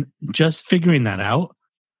 And just figuring that out,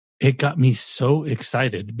 it got me so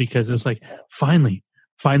excited, because it's like, finally,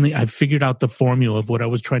 I figured out the formula of what I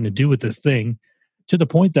was trying to do with this thing, to the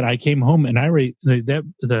point that I came home and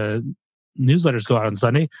the newsletters go out on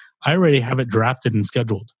Sunday. I already have it drafted and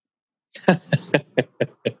scheduled.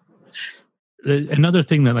 Another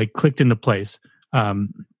thing that like clicked into place.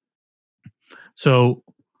 So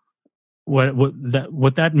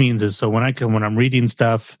what that means is, so when I'm reading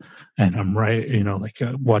stuff and I'm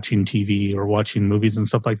watching TV or watching movies and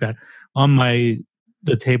stuff like that, on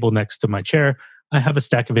the table next to my chair, I have a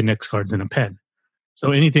stack of index cards and a pen.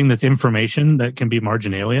 So anything that's information that can be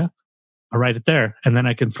marginalia, I write it there, and then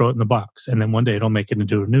I can throw it in the box. And then one day it'll make it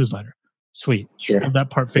into a newsletter. Sweet. Sure. Have that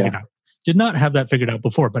part figured out. Did not have that figured out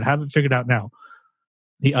before, but have it figured out now.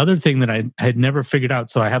 The other thing that I had never figured out,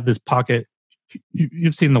 so I have this pocket.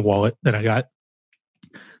 You've seen the wallet that I got,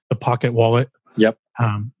 the pocket wallet. Yep.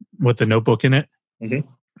 With the notebook in it,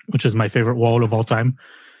 which is my favorite wallet of all time.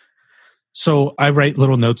 So I write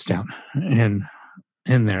little notes down in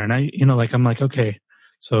there, and I'm like, okay,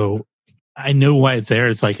 so I know why it's there.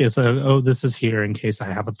 It's like, this is here in case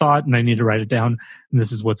I have a thought and I need to write it down, and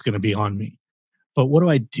this is what's going to be on me. But what do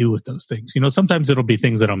I do with those things? Sometimes it'll be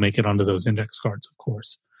things that'll make it onto those index cards, of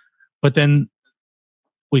course. But then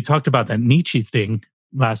we talked about that Nietzsche thing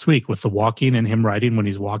last week with the walking and him writing when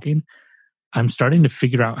he's walking. I'm starting to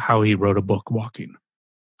figure out how he wrote a book walking.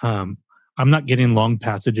 I'm not getting long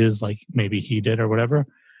passages like maybe he did or whatever,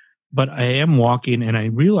 but I am walking, and I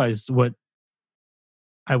realized what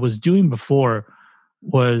I was doing before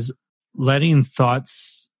was letting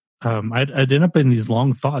thoughts. I'd end up in these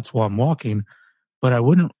long thoughts while I'm walking, but I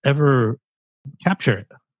wouldn't ever capture it.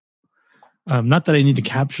 Not that I need to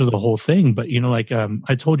capture the whole thing, but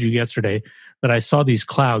I told you yesterday that I saw these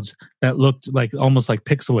clouds that looked like almost like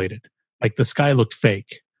pixelated, like the sky looked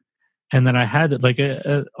fake, and then I had like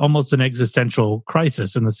almost an existential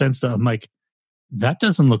crisis in the sense that I'm like, that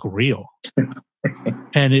doesn't look real.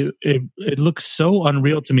 And it looks so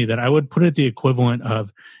unreal to me that I would put it the equivalent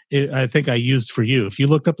of, I think I used for you. If you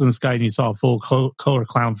looked up in the sky and you saw a full color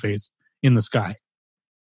clown face in the sky,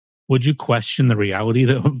 would you question the reality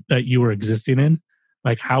that you were existing in?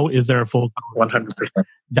 Like, how is there a full 100%?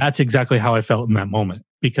 That's exactly how I felt in that moment,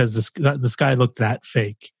 because the sky looked that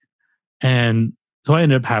fake. And so I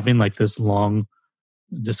ended up having like this long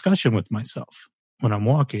discussion with myself when I'm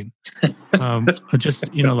walking. Just,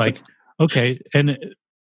 okay. And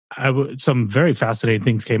some very fascinating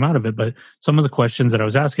things came out of it, but some of the questions that I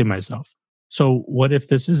was asking myself. So what if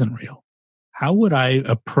this isn't real? How would I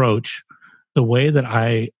approach the way that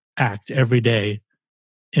I act every day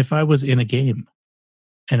if I was in a game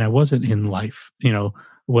and I wasn't in life? How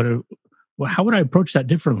would I approach that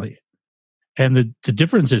differently? And the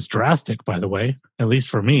difference is drastic, by the way, at least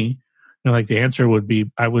for me. The answer would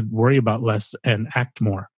be, I would worry about less and act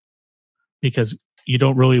more, because you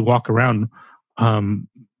don't really walk around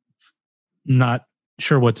not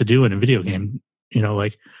sure what to do in a video game.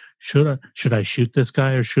 Should I shoot this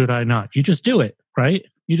guy or should I not? You just do it, right?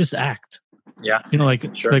 You just act. Yeah.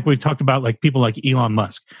 Sure. Like we've talked about, like people like Elon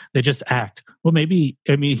Musk, they just act. Well, he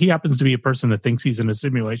happens to be a person that thinks he's in a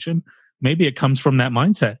simulation. Maybe it comes from that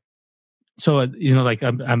mindset. So,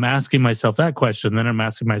 I'm asking myself that question. Then I'm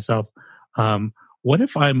asking myself, what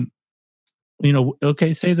if I'm,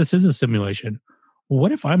 okay, say this is a simulation.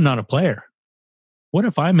 What if I'm not a player? What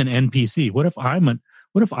if I'm an NPC? What if I'm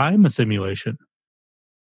a simulation?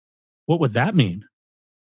 What would that mean?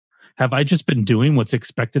 Have I just been doing what's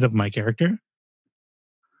expected of my character?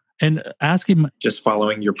 And just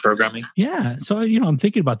following your programming? Yeah. So, I'm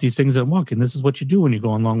thinking about these things and walking. This is what you do when you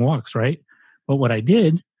go on long walks, right? But what I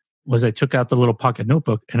did was I took out the little pocket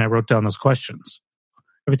notebook and I wrote down those questions.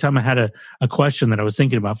 Every time I had a question that I was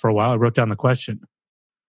thinking about for a while, I wrote down the question.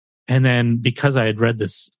 And then because I had read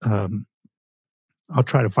this, I'll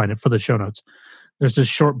try to find it for the show notes. There's this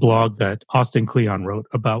short blog that Austin Kleon wrote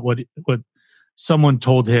about what someone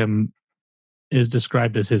told him is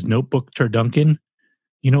described as his notebook turduncan.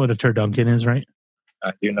 You know what a turduncan is, right?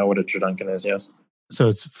 I do know what a turduncan is, yes. So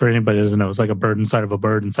it's, for anybody who doesn't know, it's like a bird inside of a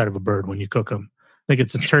bird inside of a bird when you cook them. I think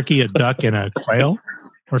it's a turkey, a duck, and a quail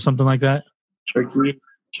or something like that. Turkey,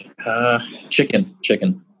 chicken.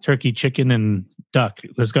 Turkey, chicken, and duck.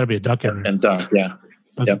 There's got to be a duck in there. And duck, yeah.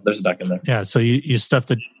 Yep, there's a duck in there. Yeah, so you stuff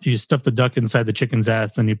the duck inside the chicken's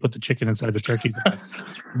ass, then you put the chicken inside the turkey's ass,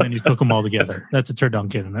 and then you cook them all together. That's a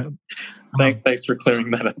turduncan. Thanks for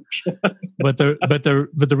clearing that up. but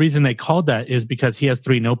the reason they called that is because he has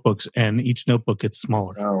 3 notebooks, and each notebook gets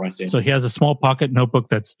smaller. Oh, I see. So he has a small pocket notebook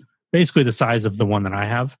that's basically the size of the one that I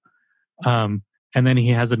have, and then he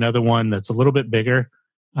has another one that's a little bit bigger.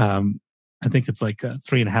 I think it's like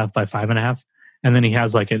 3.5 by 5.5, and then he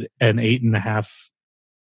has like an 8.5.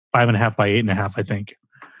 5.5 by 8.5, I think.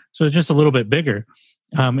 So it's just a little bit bigger.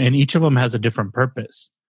 And each of them has a different purpose.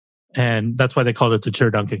 And that's why they called it the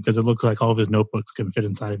turduncan, because it looks like all of his notebooks can fit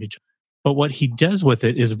inside of each other. But what he does with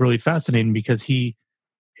it is really fascinating, because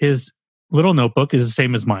his little notebook is the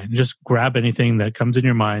same as mine. Just grab anything that comes in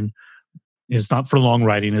your mind. It's not for long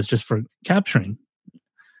writing. It's just for capturing.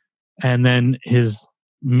 And then his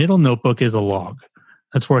middle notebook is a log.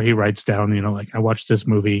 That's where he writes down, I watched this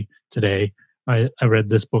movie today. I read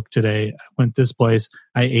this book today. I went this place.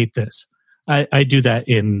 I ate this. I do that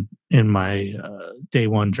in my day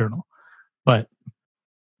one journal. But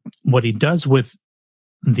what he does with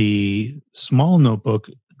the small notebook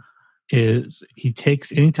is he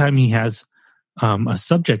takes, anytime he has a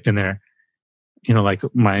subject in there, like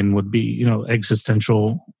mine would be,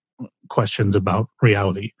 existential questions about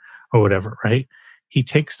reality or whatever, right? He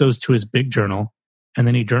takes those to his big journal and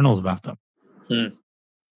then he journals about them.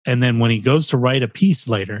 And then when he goes to write a piece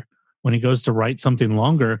later, when he goes to write something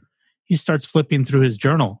longer, he starts flipping through his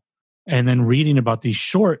journal and then reading about these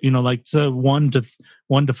short, like the 1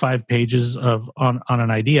 to 5 pages on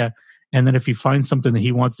an idea. And then if he finds something that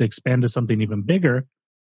he wants to expand to something even bigger,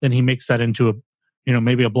 then he makes that into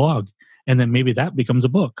maybe a blog. And then maybe that becomes a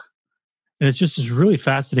book. And it's just this really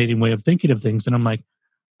fascinating way of thinking of things. And I'm like,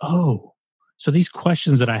 oh, so these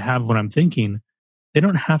questions that I have when I'm thinking, they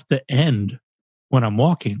don't have to end when I'm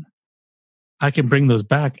walking. I can bring those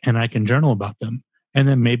back and I can journal about them and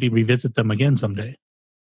then maybe revisit them again someday.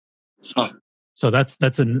 Huh. So that's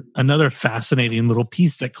another fascinating little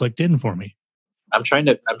piece that clicked in for me. I'm trying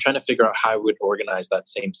to figure out how I would organize that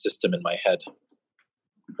same system in my head.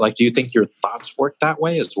 Like, do you think your thoughts work that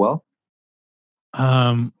way as well?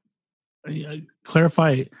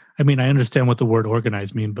 Clarify. I mean, I understand what the word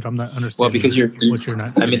organize mean, but I'm not understanding. Well, because what you're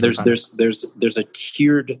not. I mean, there's a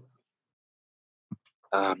tiered.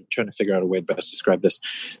 I'm trying to figure out a way to best describe this.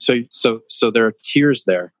 So there are tiers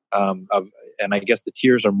there, and I guess the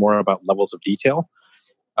tiers are more about levels of detail.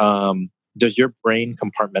 Does your brain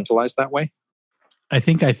compartmentalize that way? I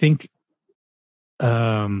think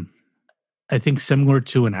similar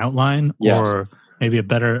to an outline, or maybe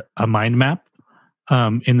a mind map,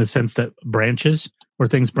 in the sense that branches where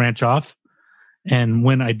things branch off. And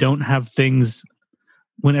when I don't have things,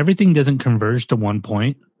 when everything doesn't converge to one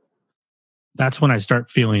point, that's when I start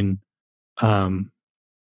feeling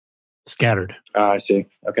scattered. I see.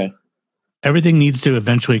 Okay. Everything needs to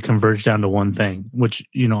eventually converge down to one thing, which,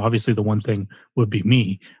 obviously the one thing would be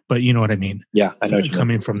me, but you know what I mean? Yeah, I know what you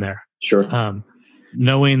coming mean. from there. Sure.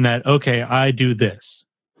 Knowing that, okay, I do this.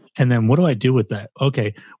 And then what do I do with that?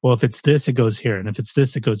 Okay, well, if it's this, it goes here. And if it's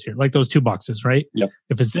this, it goes here. Like those 2 boxes, right? Yep.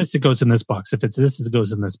 If it's this, it goes in this box. If it's this, it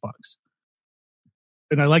goes in this box.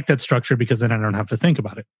 And I like that structure because then I don't have to think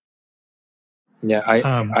about it. Yeah,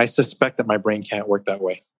 I suspect that my brain can't work that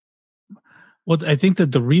way. Well, I think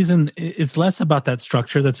that the reason it's less about that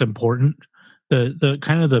structure that's important. The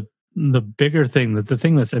kind of the bigger thing, that the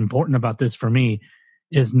thing that's important about this for me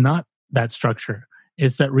is not that structure.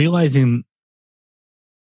 It's that realizing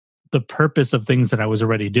the purpose of things that I was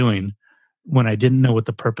already doing when I didn't know what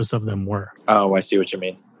the purpose of them were. Oh, I see what you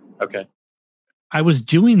mean. Okay. I was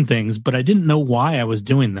doing things, but I didn't know why I was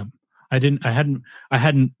doing them. I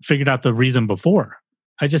hadn't figured out the reason before.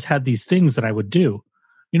 I just had these things that I would do.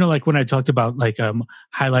 Like when I talked about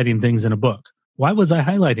highlighting things in a book. Why was I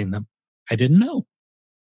highlighting them? I didn't know.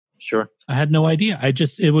 Sure. I had no idea.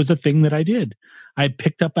 It was a thing that I did. I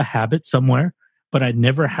picked up a habit somewhere, but I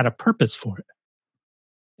never had a purpose for it.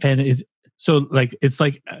 And it's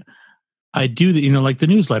like I do like the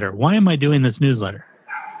newsletter. Why am I doing this newsletter?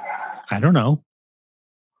 I don't know.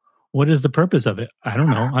 What is the purpose of it? I don't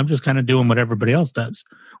know. I'm just kind of doing what everybody else does.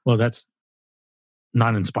 Well, that's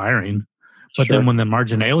not inspiring. But Sure. then when the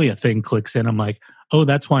marginalia thing clicks in, I'm like, oh,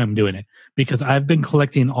 that's why I'm doing it. Because I've been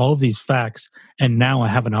collecting all of these facts and now I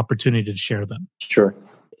have an opportunity to share them. Sure.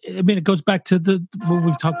 I mean, it goes back to what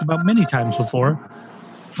we've talked about many times before,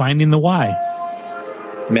 finding the why.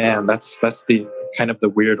 Man, that's the kind of the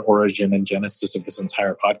weird origin and genesis of this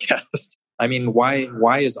entire podcast. I mean,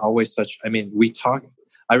 why is always such, I mean,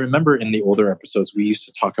 I remember in the older episodes, we used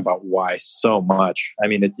to talk about why so much. I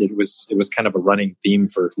mean, it was kind of a running theme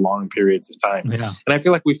for long periods of time. Yeah. And I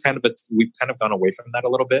feel like we've kind of gone away from that a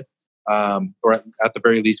little bit. Or at the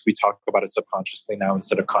very least, we talk about it subconsciously now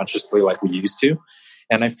instead of consciously like we used to.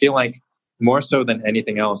 And I feel like more so than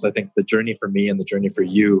anything else, I think the journey for me and the journey for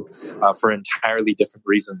you, for entirely different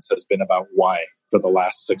reasons, has been about why for the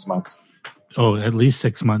last 6 months. Oh, at least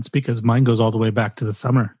 6 months, because mine goes all the way back to the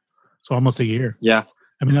summer. So almost a year. Yeah.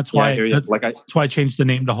 I mean, that's why that's why I changed the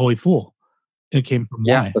name to Holy Fool. It came from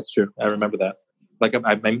why. Yeah, that's true. I remember that. Like,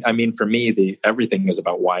 I mean, for me, everything is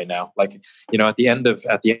about why now. Like, at the end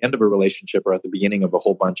of a relationship or at the beginning of a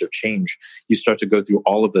whole bunch of change, you start to go through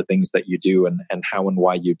all of the things that you do and how and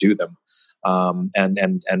why you do them.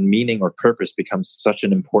 And meaning or purpose becomes such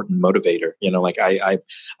an important motivator. Like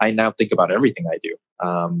I now think about everything I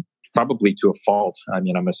do. Probably to a fault. I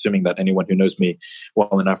mean, I'm assuming that anyone who knows me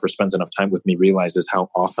well enough or spends enough time with me realizes how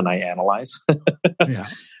often I analyze. Yeah.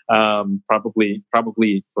 Probably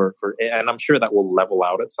for, and I'm sure that will level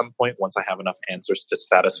out at some point once I have enough answers to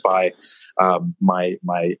satisfy my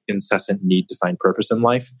incessant need to find purpose in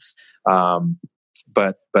life.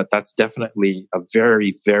 But that's definitely a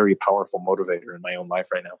very, very powerful motivator in my own life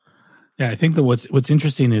right now. Yeah, I think that what's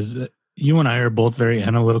interesting is that you and I are both very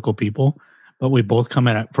analytical people, but we both come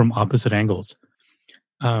at it from opposite angles.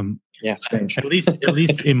 Yeah, strange. At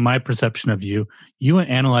least in my perception of you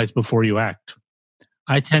analyze before you act.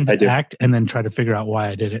 I tend to act and then try to figure out why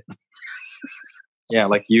I did it. Yeah,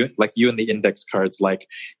 like you and the index cards. Like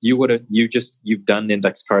you've done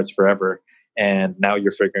index cards forever, and now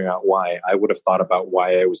you're figuring out why. I would have thought about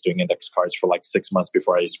why I was doing index cards for like 6 months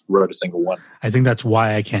before I wrote a single one. I think that's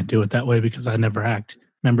why I can't do it that way, because I never act.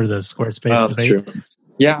 Remember the Squarespace That's debate? true.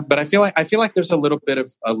 Yeah, but I feel like there's a little bit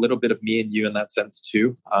of me and you in that sense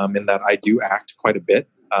too. In that I do act quite a bit.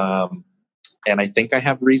 And I think I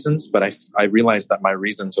have reasons, but I realize that my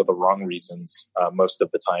reasons are the wrong reasons most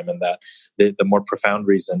of the time, and that the more profound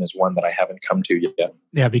reason is one that I haven't come to yet.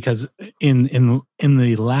 Yeah, because in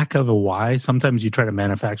the lack of a why, sometimes you try to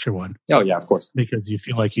manufacture one. Oh yeah, of course. Because you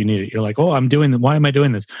feel like you need it. You're like, oh, why am I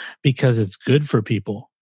doing this? Because it's good for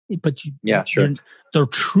people. But sure. The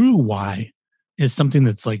true why is something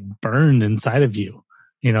that's like burned inside of you.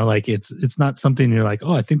 Like it's not something you're like,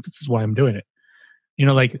 oh, I think this is why I'm doing it.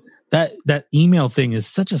 Like that email thing is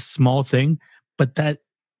such a small thing, but that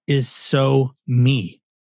is so me.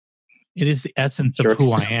 It is the essence of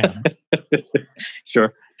who I am.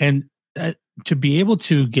 Sure. And to be able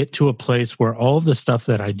to get to a place where all of the stuff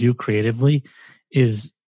that I do creatively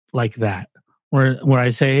is like that, where I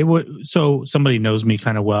say, hey, so somebody knows me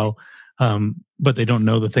kind of well, but they don't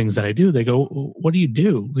know the things that I do. They go, what do you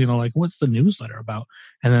do? Like, what's the newsletter about?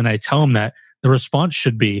 And then I tell them that the response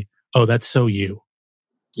should be, oh, that's so you.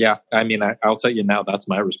 Yeah. I mean, I'll tell you now, that's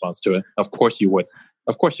my response to it. Of course you would.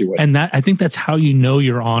 Of course you would. And I think that's how you know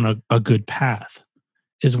you're on a good path,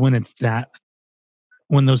 is when it's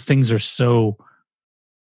when those things are so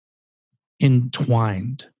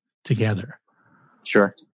entwined together.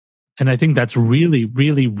 Sure. And I think that's really,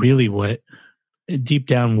 really, really what deep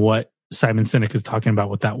down what Simon Sinek is talking about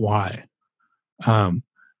with that why.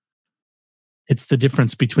 It's the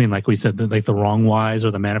difference between, like we said, the wrong whys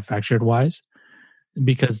or the manufactured whys,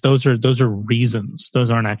 because those are reasons. Those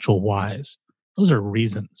aren't actual whys. Those are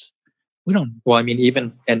reasons. We don't. Well, I mean,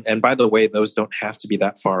 even and by the way, those don't have to be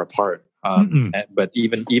that far apart. But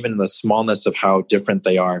even the smallness of how different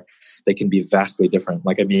they are, they can be vastly different.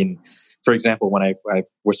 Like, I mean, for example, when I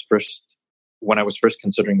was first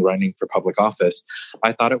considering running for public office,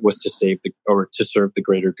 I thought it was to serve the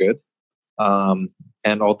greater good.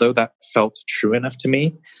 And although that felt true enough to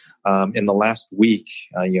me, in the last week,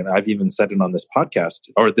 I've even said it on this podcast,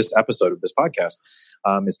 or this episode of this podcast,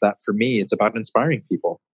 is that for me, it's about inspiring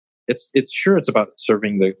people. It's about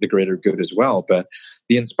serving the greater good as well, but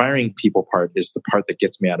the inspiring people part is the part that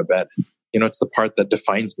gets me out of bed. It's the part that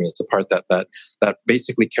defines me. It's the part that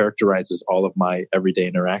basically characterizes all of my everyday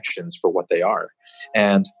interactions for what they are.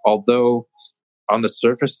 And although on the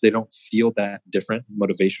surface they don't feel that different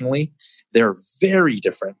motivationally, they're very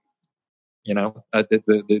different.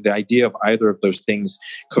 The idea of either of those things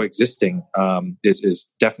coexisting is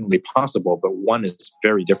definitely possible, but one is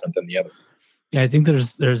very different than the other. Yeah, I think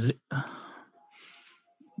there's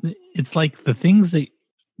it's like the things that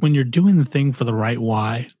when you're doing the thing for the right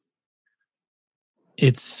why,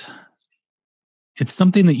 it's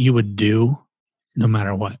something that you would do no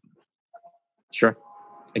matter what. Sure.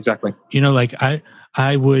 Exactly. Like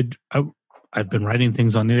I've been writing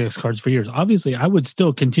things on index cards for years. Obviously, I would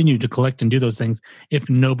still continue to collect and do those things if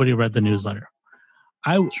nobody read the newsletter.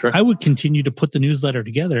 I would continue to put the newsletter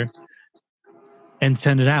together and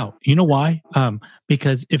send it out. You know why?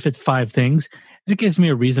 Because if it's 5 things, it gives me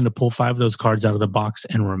a reason to pull 5 of those cards out of the box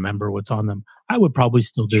and remember what's on them. I would probably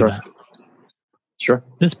still do that. Sure.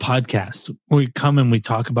 This podcast, we come and we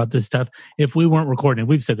talk about this stuff. If we weren't recording it,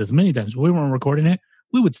 we've said this many times, if we weren't recording it,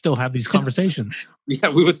 we would still have these conversations. Yeah,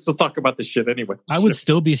 we would still talk about this shit anyway. I would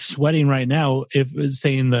still be sweating right now if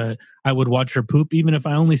saying I would watch her poop, even if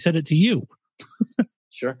I only said it to you.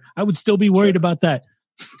 Sure. I would still be worried about that.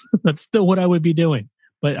 That's still what I would be doing.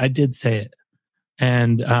 But I did say it.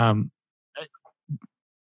 And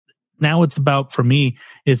now it's about, for me,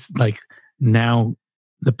 it's like now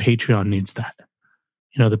the Patreon needs that.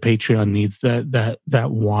 The Patreon needs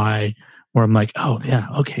that why, where I'm like, oh yeah,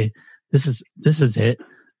 okay, this is it.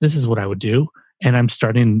 This is what I would do. And I'm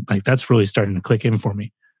starting, like, that's really starting to click in for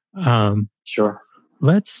me. Sure.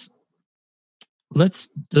 Let's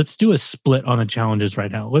do a split on the challenges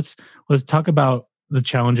right now. Let's talk about the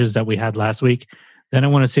challenges that we had last week. Then I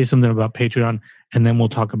want to say something about Patreon, and then we'll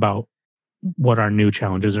talk about what our new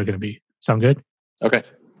challenges are going to be. Sound good? Okay,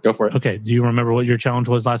 go for it. Okay. Do you remember what your challenge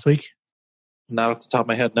was last week? Not off the top of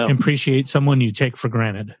my head, no. Appreciate someone you take for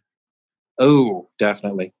granted. Oh,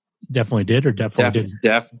 definitely. Definitely did, or definitely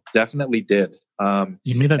didn't? Definitely did.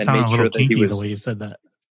 You made that sound a little kinky the way you said that.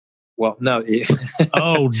 Well, no.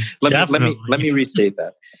 Definitely. Let me restate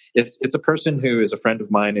that. It's a person who is a friend of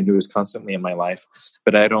mine and who is constantly in my life,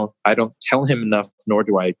 but I don't tell him enough, nor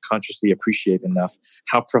do I consciously appreciate enough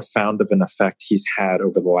how profound of an effect he's had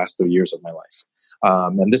over the last 3 years of my life.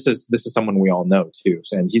 And this is someone we all know too,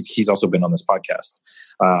 and he's also been on this podcast.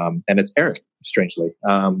 And it's Eric, strangely,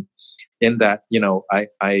 in that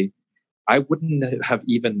I wouldn't have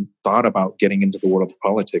even thought about getting into the world of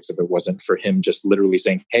politics if it wasn't for him just literally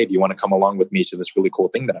saying, "Hey, do you want to come along with me to this really cool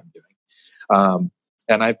thing that I'm doing?"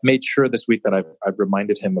 And I've made sure this week that I've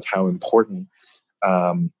reminded him of how important,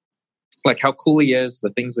 like how cool he is, the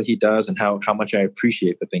things that he does, and how much I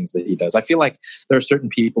appreciate the things that he does. I feel like there are certain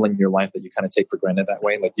people in your life that you kind of take for granted that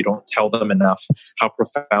way. Like you don't tell them enough how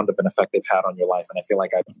profound of an effect they've had on your life. And I feel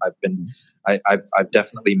like I've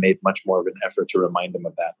definitely made much more of an effort to remind him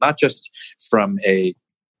of that, not just from an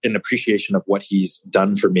appreciation of what he's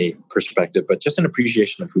done for me perspective, but just an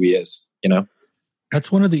appreciation of who he is. That's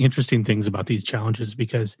one of the interesting things about these challenges,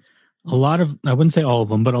 because a lot of, I wouldn't say all of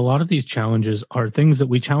them, but a lot of these challenges are things that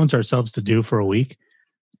we challenge ourselves to do for a week.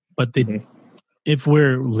 But if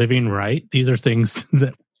we're living right, these are things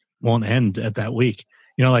that won't end at that week.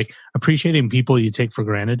 Like appreciating people you take for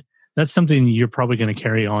granted. That's something you're probably going to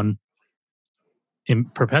carry on in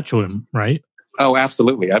perpetuum, right? Oh,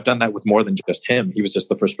 absolutely. I've done that with more than just him. He was just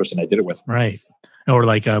the first person I did it with. Right. Or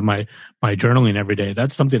like my journaling every day.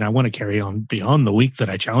 That's something I want to carry on beyond the week that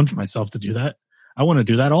I challenge myself to do that. I want to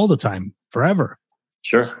do that all the time, forever.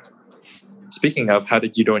 Sure. Speaking of, how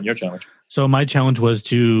did you do in your challenge? So my challenge was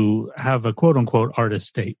to have a quote unquote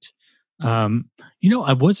artist date.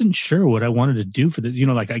 I wasn't sure what I wanted to do for this.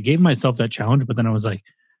 Like I gave myself that challenge, but then I was like,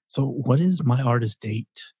 so what is my artist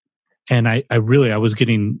date? And I was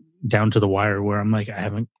getting down to the wire where I'm like, I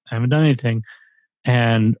haven't done anything.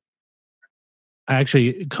 And I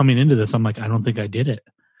actually, coming into this, I'm like, I don't think I did it.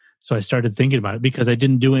 So I started thinking about it because I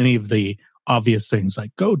didn't do any of the obvious things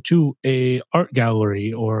like go to a art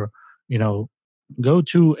gallery or, go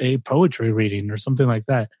to a poetry reading or something like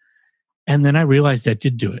that. And then I realized I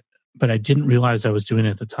did do it, but I didn't realize I was doing it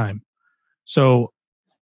at the time. So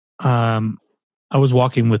I was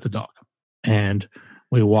walking with the dog and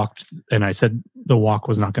we walked, and I said the walk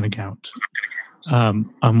was not going to count.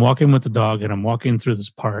 I'm walking with the dog and I'm walking through this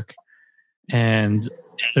park, and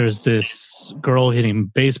there's this girl hitting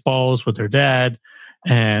baseballs with her dad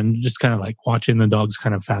and just kind of like watching the dog's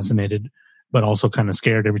kind of fascinated, but also kind of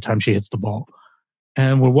scared every time she hits the ball.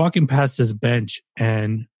 And we're walking past this bench,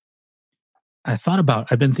 and I've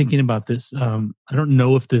been thinking about this. I don't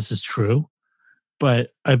know if this is true, but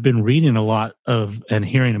I've been reading a lot and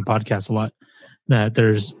hearing in podcasts a lot that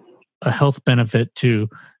there's a health benefit to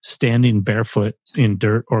standing barefoot in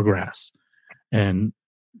dirt or grass. And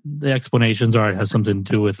the explanations are it has something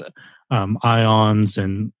to do with ions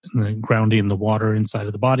and grounding the water inside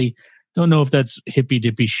of the body. Don't know if that's hippy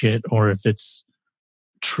dippy shit or if it's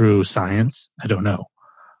true science. I don't know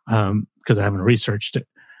because I haven't researched it.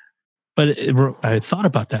 But I thought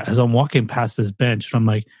about that as I'm walking past this bench, and I'm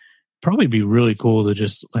like, probably be really cool to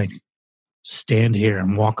just like stand here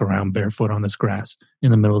and walk around barefoot on this grass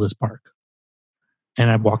in the middle of this park. And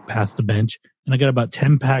I walked past the bench, and I got about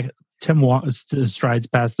 10 strides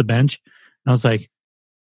past the bench. And I was like,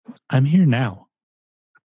 I'm here now.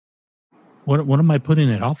 What am I putting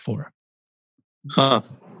it off for? Huh.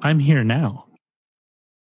 I'm here now.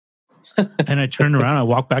 And I turned around. I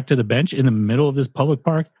walked back to the bench in the middle of this public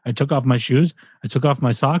park. I took off my shoes. I took off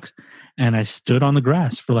my socks. And I stood on the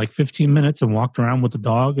grass for like 15 minutes and walked around with the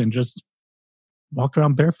dog and just walked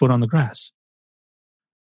around barefoot on the grass.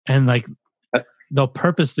 And like the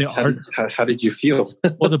purpose, how did you feel?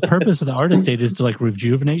 Well, the purpose of the artist date is to like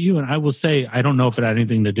rejuvenate you. And I will say, I don't know if it had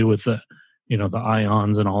anything to do with the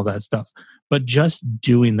ions and all that stuff, but just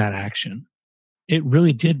doing that action, it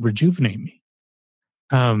really did rejuvenate me.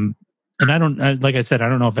 And like I said, I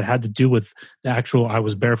don't know if it had to do with the actual, I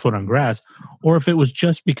was barefoot on grass, or if it was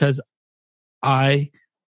just because I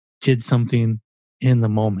did something in the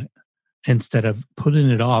moment instead of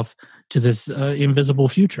putting it off to this invisible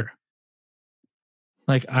future.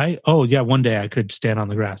 Like one day I could stand on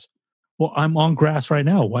the grass. Well, I'm on grass right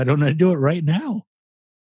now. Why don't I do it right now?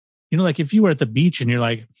 Like if you were at the beach and you're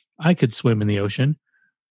like, I could swim in the ocean.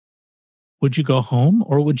 Would you go home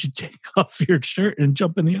or would you take off your shirt and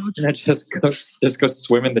jump in the ocean? And just go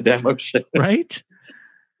swim in the damn ocean. Right?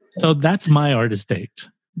 So that's my artist date.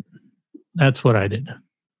 That's what I did.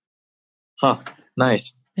 Huh.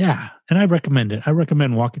 Nice. Yeah. And I recommend it. I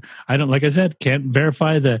recommend walking. Like I said, can't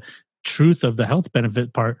verify the truth of the health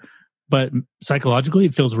benefit part, but psychologically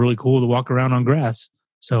it feels really cool to walk around on grass.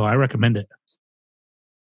 So I recommend it.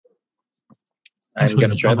 I'm going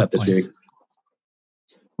to try that this week.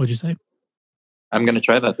 What'd you say? I'm going to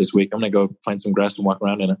try that this week. I'm going to go find some grass and walk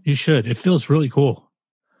around in it. You should. It feels really cool.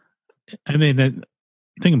 I mean,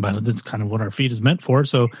 think about it. That's kind of what our feet is meant for.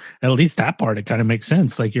 So at least that part, it kind of makes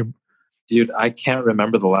sense. Like you're Dude, I can't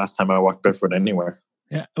remember the last time I walked barefoot anywhere.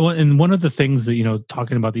 Yeah. Well, and one of the things that,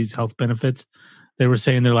 talking about these health benefits, they were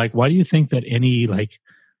saying, they're like, why do you think that any like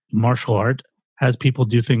martial art has people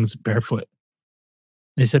do things barefoot?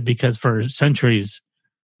 They said, because for centuries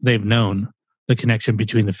they've known the connection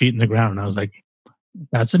between the feet and the ground. And I was like,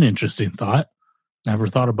 that's an interesting thought. Never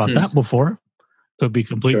thought about that before. Could be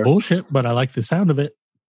complete bullshit, but I like the sound of it.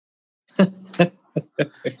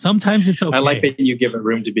 Sometimes it's okay. I like that you give it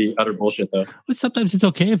room to be utter bullshit, though. But sometimes it's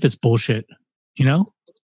okay if it's bullshit,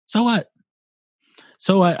 So what?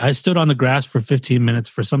 So I stood on the grass for 15 minutes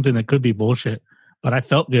for something that could be bullshit, but I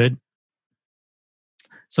felt good.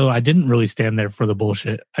 So I didn't really stand there for the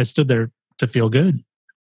bullshit. I stood there to feel good.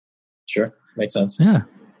 Sure. Makes sense. Yeah.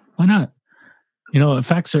 Why not?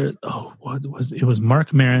 Facts are, it was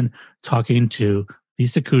Mark Maron talking to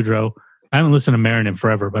Lisa Kudrow. I haven't listened to Maron in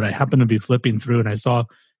forever, but I happened to be flipping through and I saw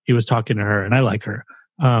he was talking to her, and I like her.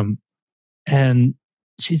 And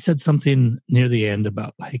she said something near the end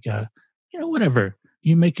about like, whatever,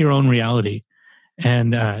 you make your own reality.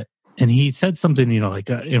 And he said something,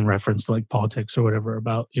 in reference to like politics or whatever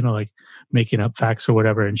about, like making up facts or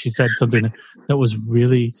whatever. And she said something that was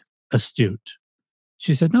really astute.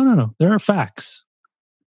 She said, no, there are facts.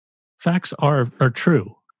 Facts are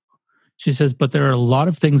true. She says, but there are a lot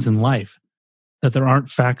of things in life that there aren't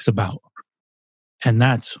facts about. And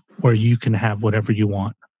that's where you can have whatever you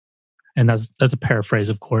want. And that's a paraphrase,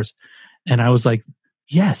 of course. And I was like,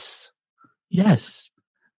 yes,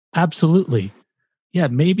 absolutely. Yeah,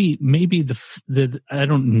 maybe the I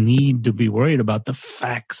don't need to be worried about the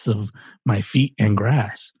facts of my feet and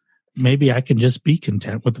grass. Maybe I can just be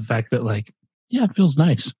content with the fact that, like, yeah, it feels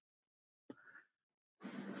nice.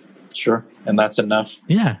 Sure. And that's enough.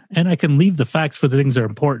 Yeah. And I can leave the facts for the things that are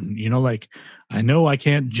important. Like, I know I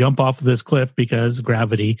can't jump off of this cliff because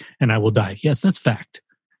gravity and I will die. Yes, that's fact.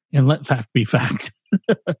 And let fact be fact.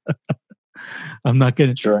 I'm not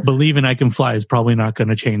going to believing I can fly is probably not going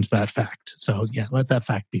to change that fact. So yeah, let that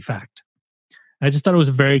fact be fact. I just thought it was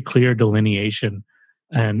a very clear delineation.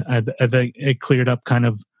 And I think it cleared up kind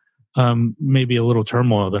of maybe a little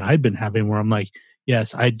turmoil that I'd been having where I'm like,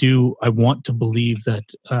 yes, I want to believe that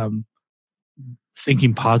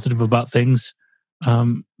thinking positive about things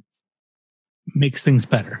makes things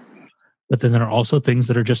better. But then there are also things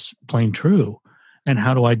that are just plain true. And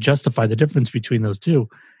how do I justify the difference between those two?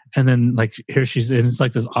 And then like here she's in, it's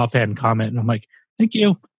like this offhand comment. And I'm like, thank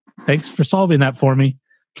you. Thanks for solving that for me.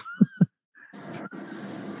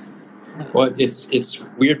 Well, it's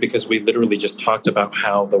weird because we literally just talked about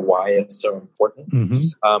how the why is so important.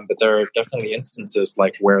 Mm-hmm. But there are definitely instances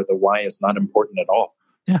like where the why is not important at all.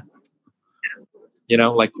 Yeah.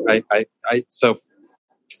 Like so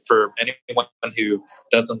for anyone who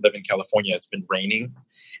doesn't live in California, it's been raining,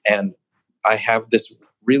 and I have this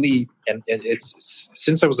really, and it's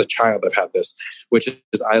since I was a child, I've had this, which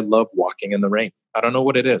is I love walking in the rain. I don't know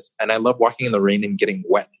what it is. And I love walking in the rain and getting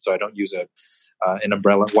wet. So I don't use an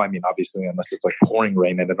umbrella. Well, I mean, obviously, unless it's like pouring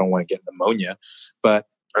rain and I don't want to get pneumonia. But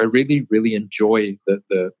I really, really enjoy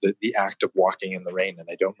the act of walking in the rain. And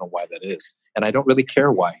I don't know why that is. And I don't really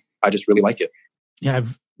care why. I just really like it. Yeah,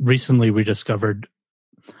 I've recently rediscovered,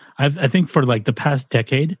 I think for like the past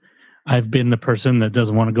decade, I've been the person that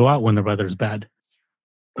doesn't want to go out when the weather's bad.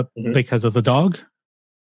 But because of the dog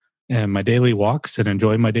and my daily walks and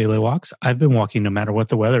enjoying my daily walks, I've been walking no matter what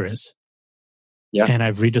the weather is. Yeah. And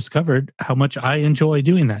I've rediscovered how much I enjoy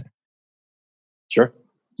doing that. Sure.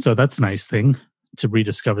 So that's a nice thing to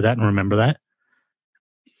rediscover that and remember that.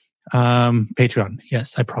 Patreon.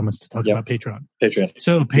 Yes, I promised to talk about Patreon.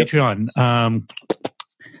 So Patreon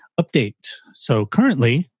update. So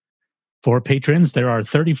currently for patrons, there are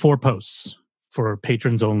 34 posts for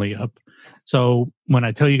patrons only up. So when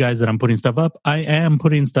I tell you guys that I'm putting stuff up, I am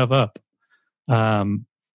putting stuff up.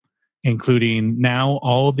 Including now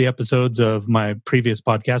all of the episodes of my previous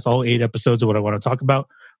podcast, all 8 episodes of what I want to talk about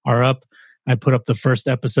are up. I put up the first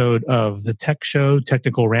episode of the tech show,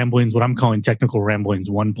 Technical Ramblings, what I'm calling Technical Ramblings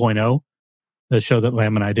 1.0, the show that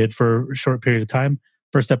Lam and I did for a short period of time.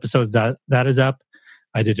 First episode, that is up.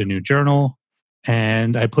 I did a new journal,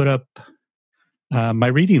 and I put up my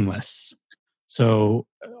reading lists. So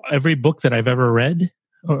every book that I've ever read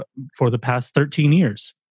for the past 13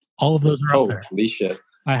 years, all of those are up there. Holy shit.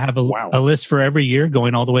 I have a list for every year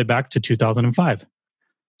going all the way back to 2005.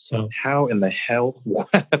 So how in the hell?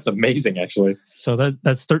 That's amazing, actually. So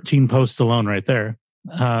that's 13 posts alone right there.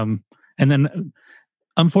 And then,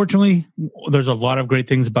 unfortunately, there's a lot of great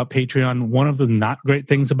things about Patreon. One of the not great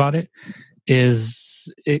things about it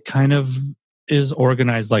is it kind of is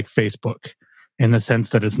organized like Facebook in the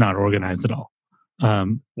sense that it's not organized at all.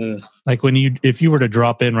 Like if you were to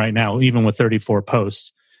drop in right now, even with 34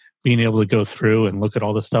 posts, being able to go through and look at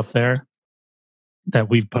all the stuff there that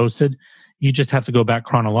we've posted, you just have to go back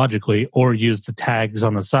chronologically or use the tags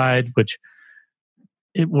on the side, which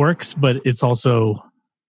it works, but it's also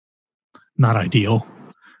not ideal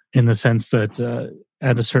in the sense that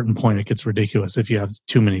at a certain point it gets ridiculous if you have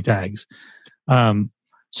too many tags.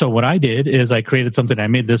 So what I did is I created something. I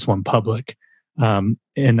made this one public, and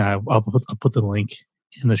I'll put the link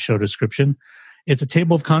in the show description. It's a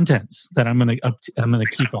table of contents that I'm gonna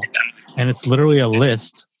keep up, and it's literally a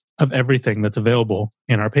list of everything that's available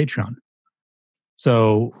in our Patreon.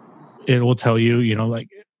 So it will tell you, like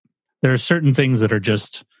there are certain things that are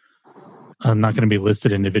just not going to be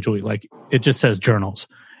listed individually. Like it just says journals.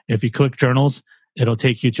 If you click journals, it'll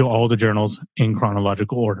take you to all the journals in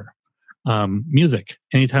chronological order. Music.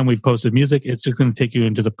 Anytime we've posted music, it's just going to take you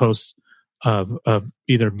into the posts of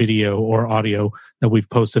either video or audio that we've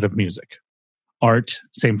posted of music. Art,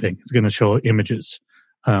 same thing. It's going to show images.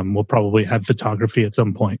 We'll probably have photography at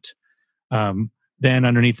some point. Then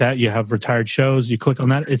underneath that, you have retired shows. You click on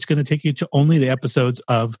that, it's going to take you to only the episodes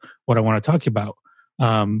of what I want to talk about.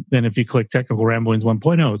 Then if you click Technical Ramblings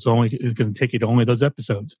 1.0, it's going to take you to only those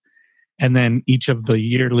episodes. And then each of the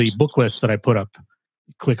yearly book lists that I put up,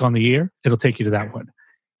 click on the year, it'll take you to that one.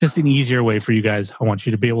 Just an easier way for you guys. I want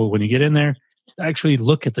you to be able, when you get in there, to actually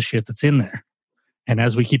look at the shit that's in there. And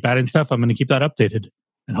as we keep adding stuff, I'm going to keep that updated.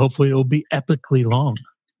 And hopefully it'll be epically long.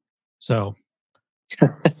 So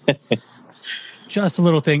just a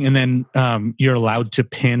little thing. And then you're allowed to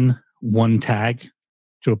pin one tag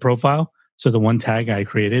to a profile. So the one tag I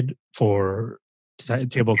created for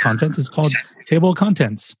table of contents is called table of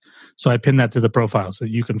contents. So I pinned that to the profile so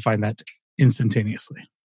you can find that instantaneously.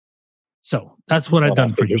 So that's what I've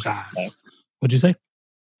done for you guys. What'd you say?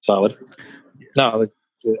 Solid. No,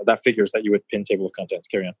 that figures that you would pin table of contents.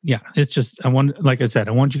 Carry on. Yeah, it's just like I said,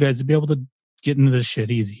 I want you guys to be able to get into this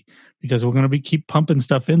shit easy because we're going to keep pumping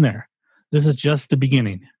stuff in there. This is just the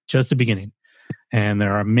beginning, and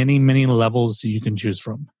there are many, many levels you can choose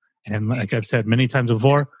from. And like I've said many times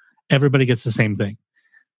before, everybody gets the same thing.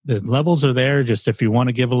 The levels are there. Just if you want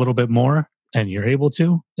to give a little bit more and you're able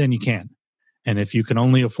to, then you can. And if you can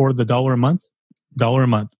only afford the $1 a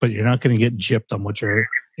month, but you're not going to get gypped on what you're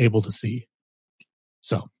able to see.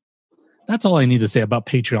 So that's all I need to say about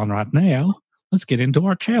Patreon right now. Let's get into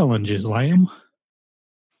our challenges, Liam.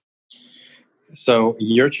 So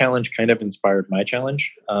your challenge kind of inspired my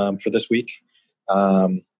challenge for this week.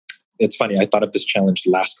 It's funny. I thought of this challenge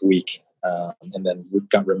last week, and then we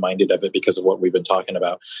got reminded of it because of what we've been talking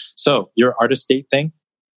about. So your artist date thing,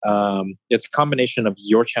 it's a combination of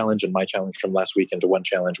your challenge and my challenge from last week into one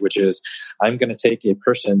challenge, which is I'm going to take a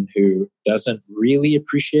person who doesn't really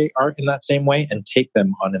appreciate art in that same way and take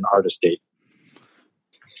them on an artist date.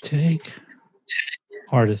 Take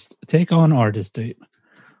on artist date.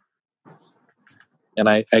 And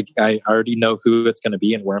I already know who it's going to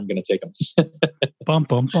be and where I'm going to take them. Bum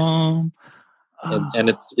bum bum. And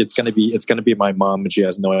it's going to be my mom, and she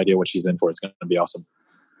has no idea what she's in for. It's going to be awesome.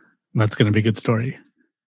 That's going to be a good story.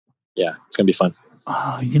 Yeah, it's going to be fun.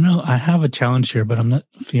 I have a challenge here, but I'm not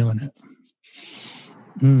feeling it.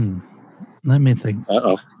 Let me think.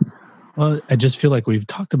 Uh-oh. Well, I just feel like we've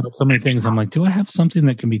talked about so many things. I'm like, do I have something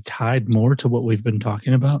that can be tied more to what we've been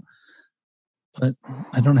talking about? But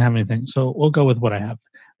I don't have anything. So we'll go with what I have.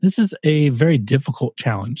 This is a very difficult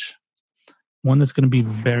challenge. One that's going to be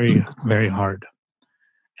very, very hard.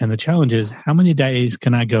 And the challenge is, how many days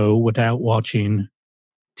can I go without watching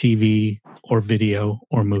TV or video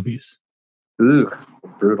or movies? Ooh,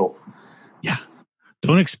 brutal. Yeah.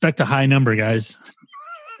 Don't expect a high number, guys.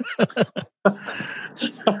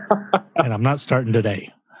 And I'm not starting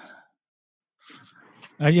today.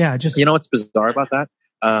 You know what's bizarre about that?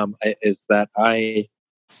 Is that I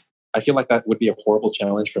feel like that would be a horrible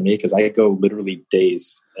challenge for me because I go literally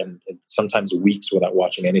days and sometimes weeks without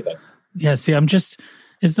watching anything. Yeah, see,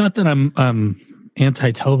 it's not that I'm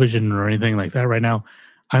anti-television or anything like that right now.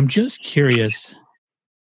 I'm just curious,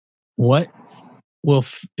 what will,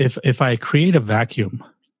 if I create a vacuum,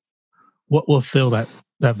 what will fill that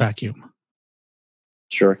vacuum?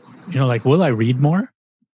 Sure. Will I read more?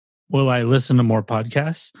 Will I listen to more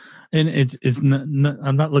podcasts? And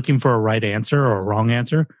I'm not looking for a right answer or a wrong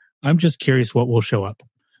answer. I'm just curious what will show up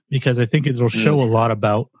because I think it'll show a lot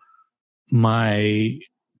about my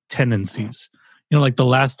tendencies. Like the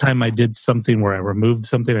last time I did something where I removed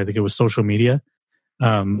something, I think it was social media.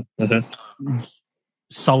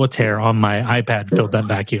 Solitaire on my iPad filled that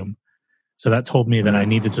vacuum. So that told me that I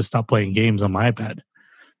needed to stop playing games on my iPad.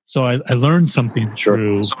 So I learned something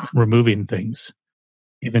through removing things,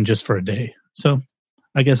 even just for a day. So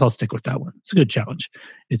I guess I'll stick with that one. It's a good challenge.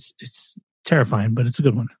 It's terrifying, but it's a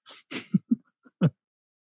good one.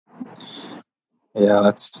 Yeah,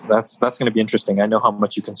 that's going to be interesting. I know how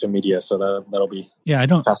much you consume media, so that'll be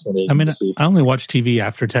fascinating. I mean, to see. I only watch TV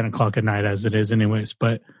after 10 o'clock at night, as it is, anyways.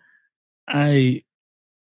 But I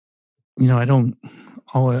don't.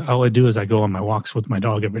 All I do is I go on my walks with my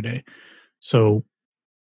dog every day, so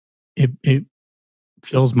it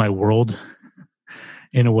fills my world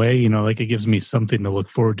in a way. Like it gives me something to look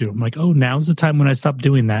forward to. I'm like, oh, now's the time when I stop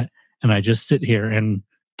doing that, and I just sit here and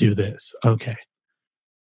do this. Okay.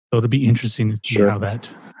 So it'll be interesting to see how that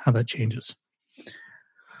changes.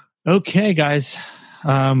 Okay, guys.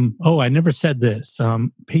 I never said this.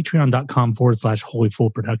 Patreon.com/Holy Fool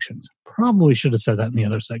Productions. Probably should have said that in the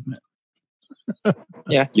other segment.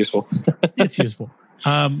 Yeah, useful. It's useful.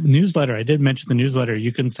 Newsletter. I did mention the newsletter.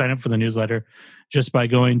 You can sign up for the newsletter just by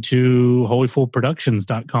going to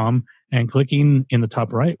holyfoolproductions.com and clicking in the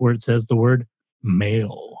top right where it says the word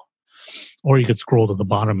mail. Or you could scroll to the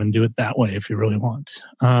bottom and do it that way if you really want.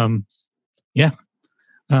 Lamb,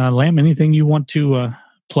 anything you want to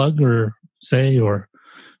plug or say or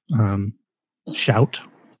shout?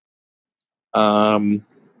 I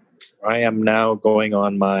am now going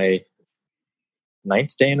on my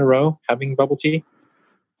 9th day in a row having bubble tea.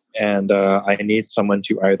 And I need someone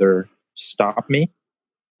to either stop me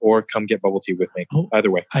or come get bubble tea with me. Either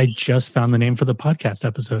way. I just found the name for the podcast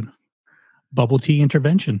episode. Bubble Tea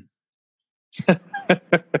Intervention.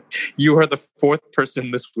 You are the 4th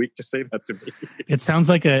person this week to say that to me. It sounds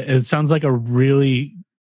like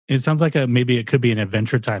maybe it could be an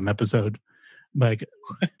Adventure Time episode. But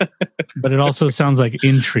it also sounds like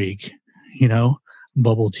intrigue,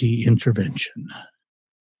 Bubble Tea Intervention.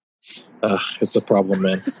 It's a problem,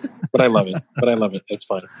 man. But I love it. It's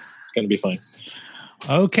fun. It's going to be fun.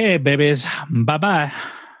 Okay, babies. Bye-bye.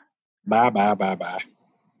 Bye.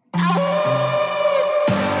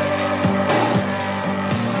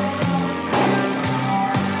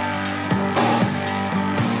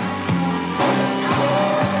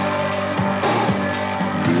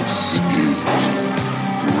 This is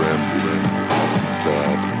Rambling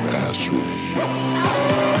Badassery.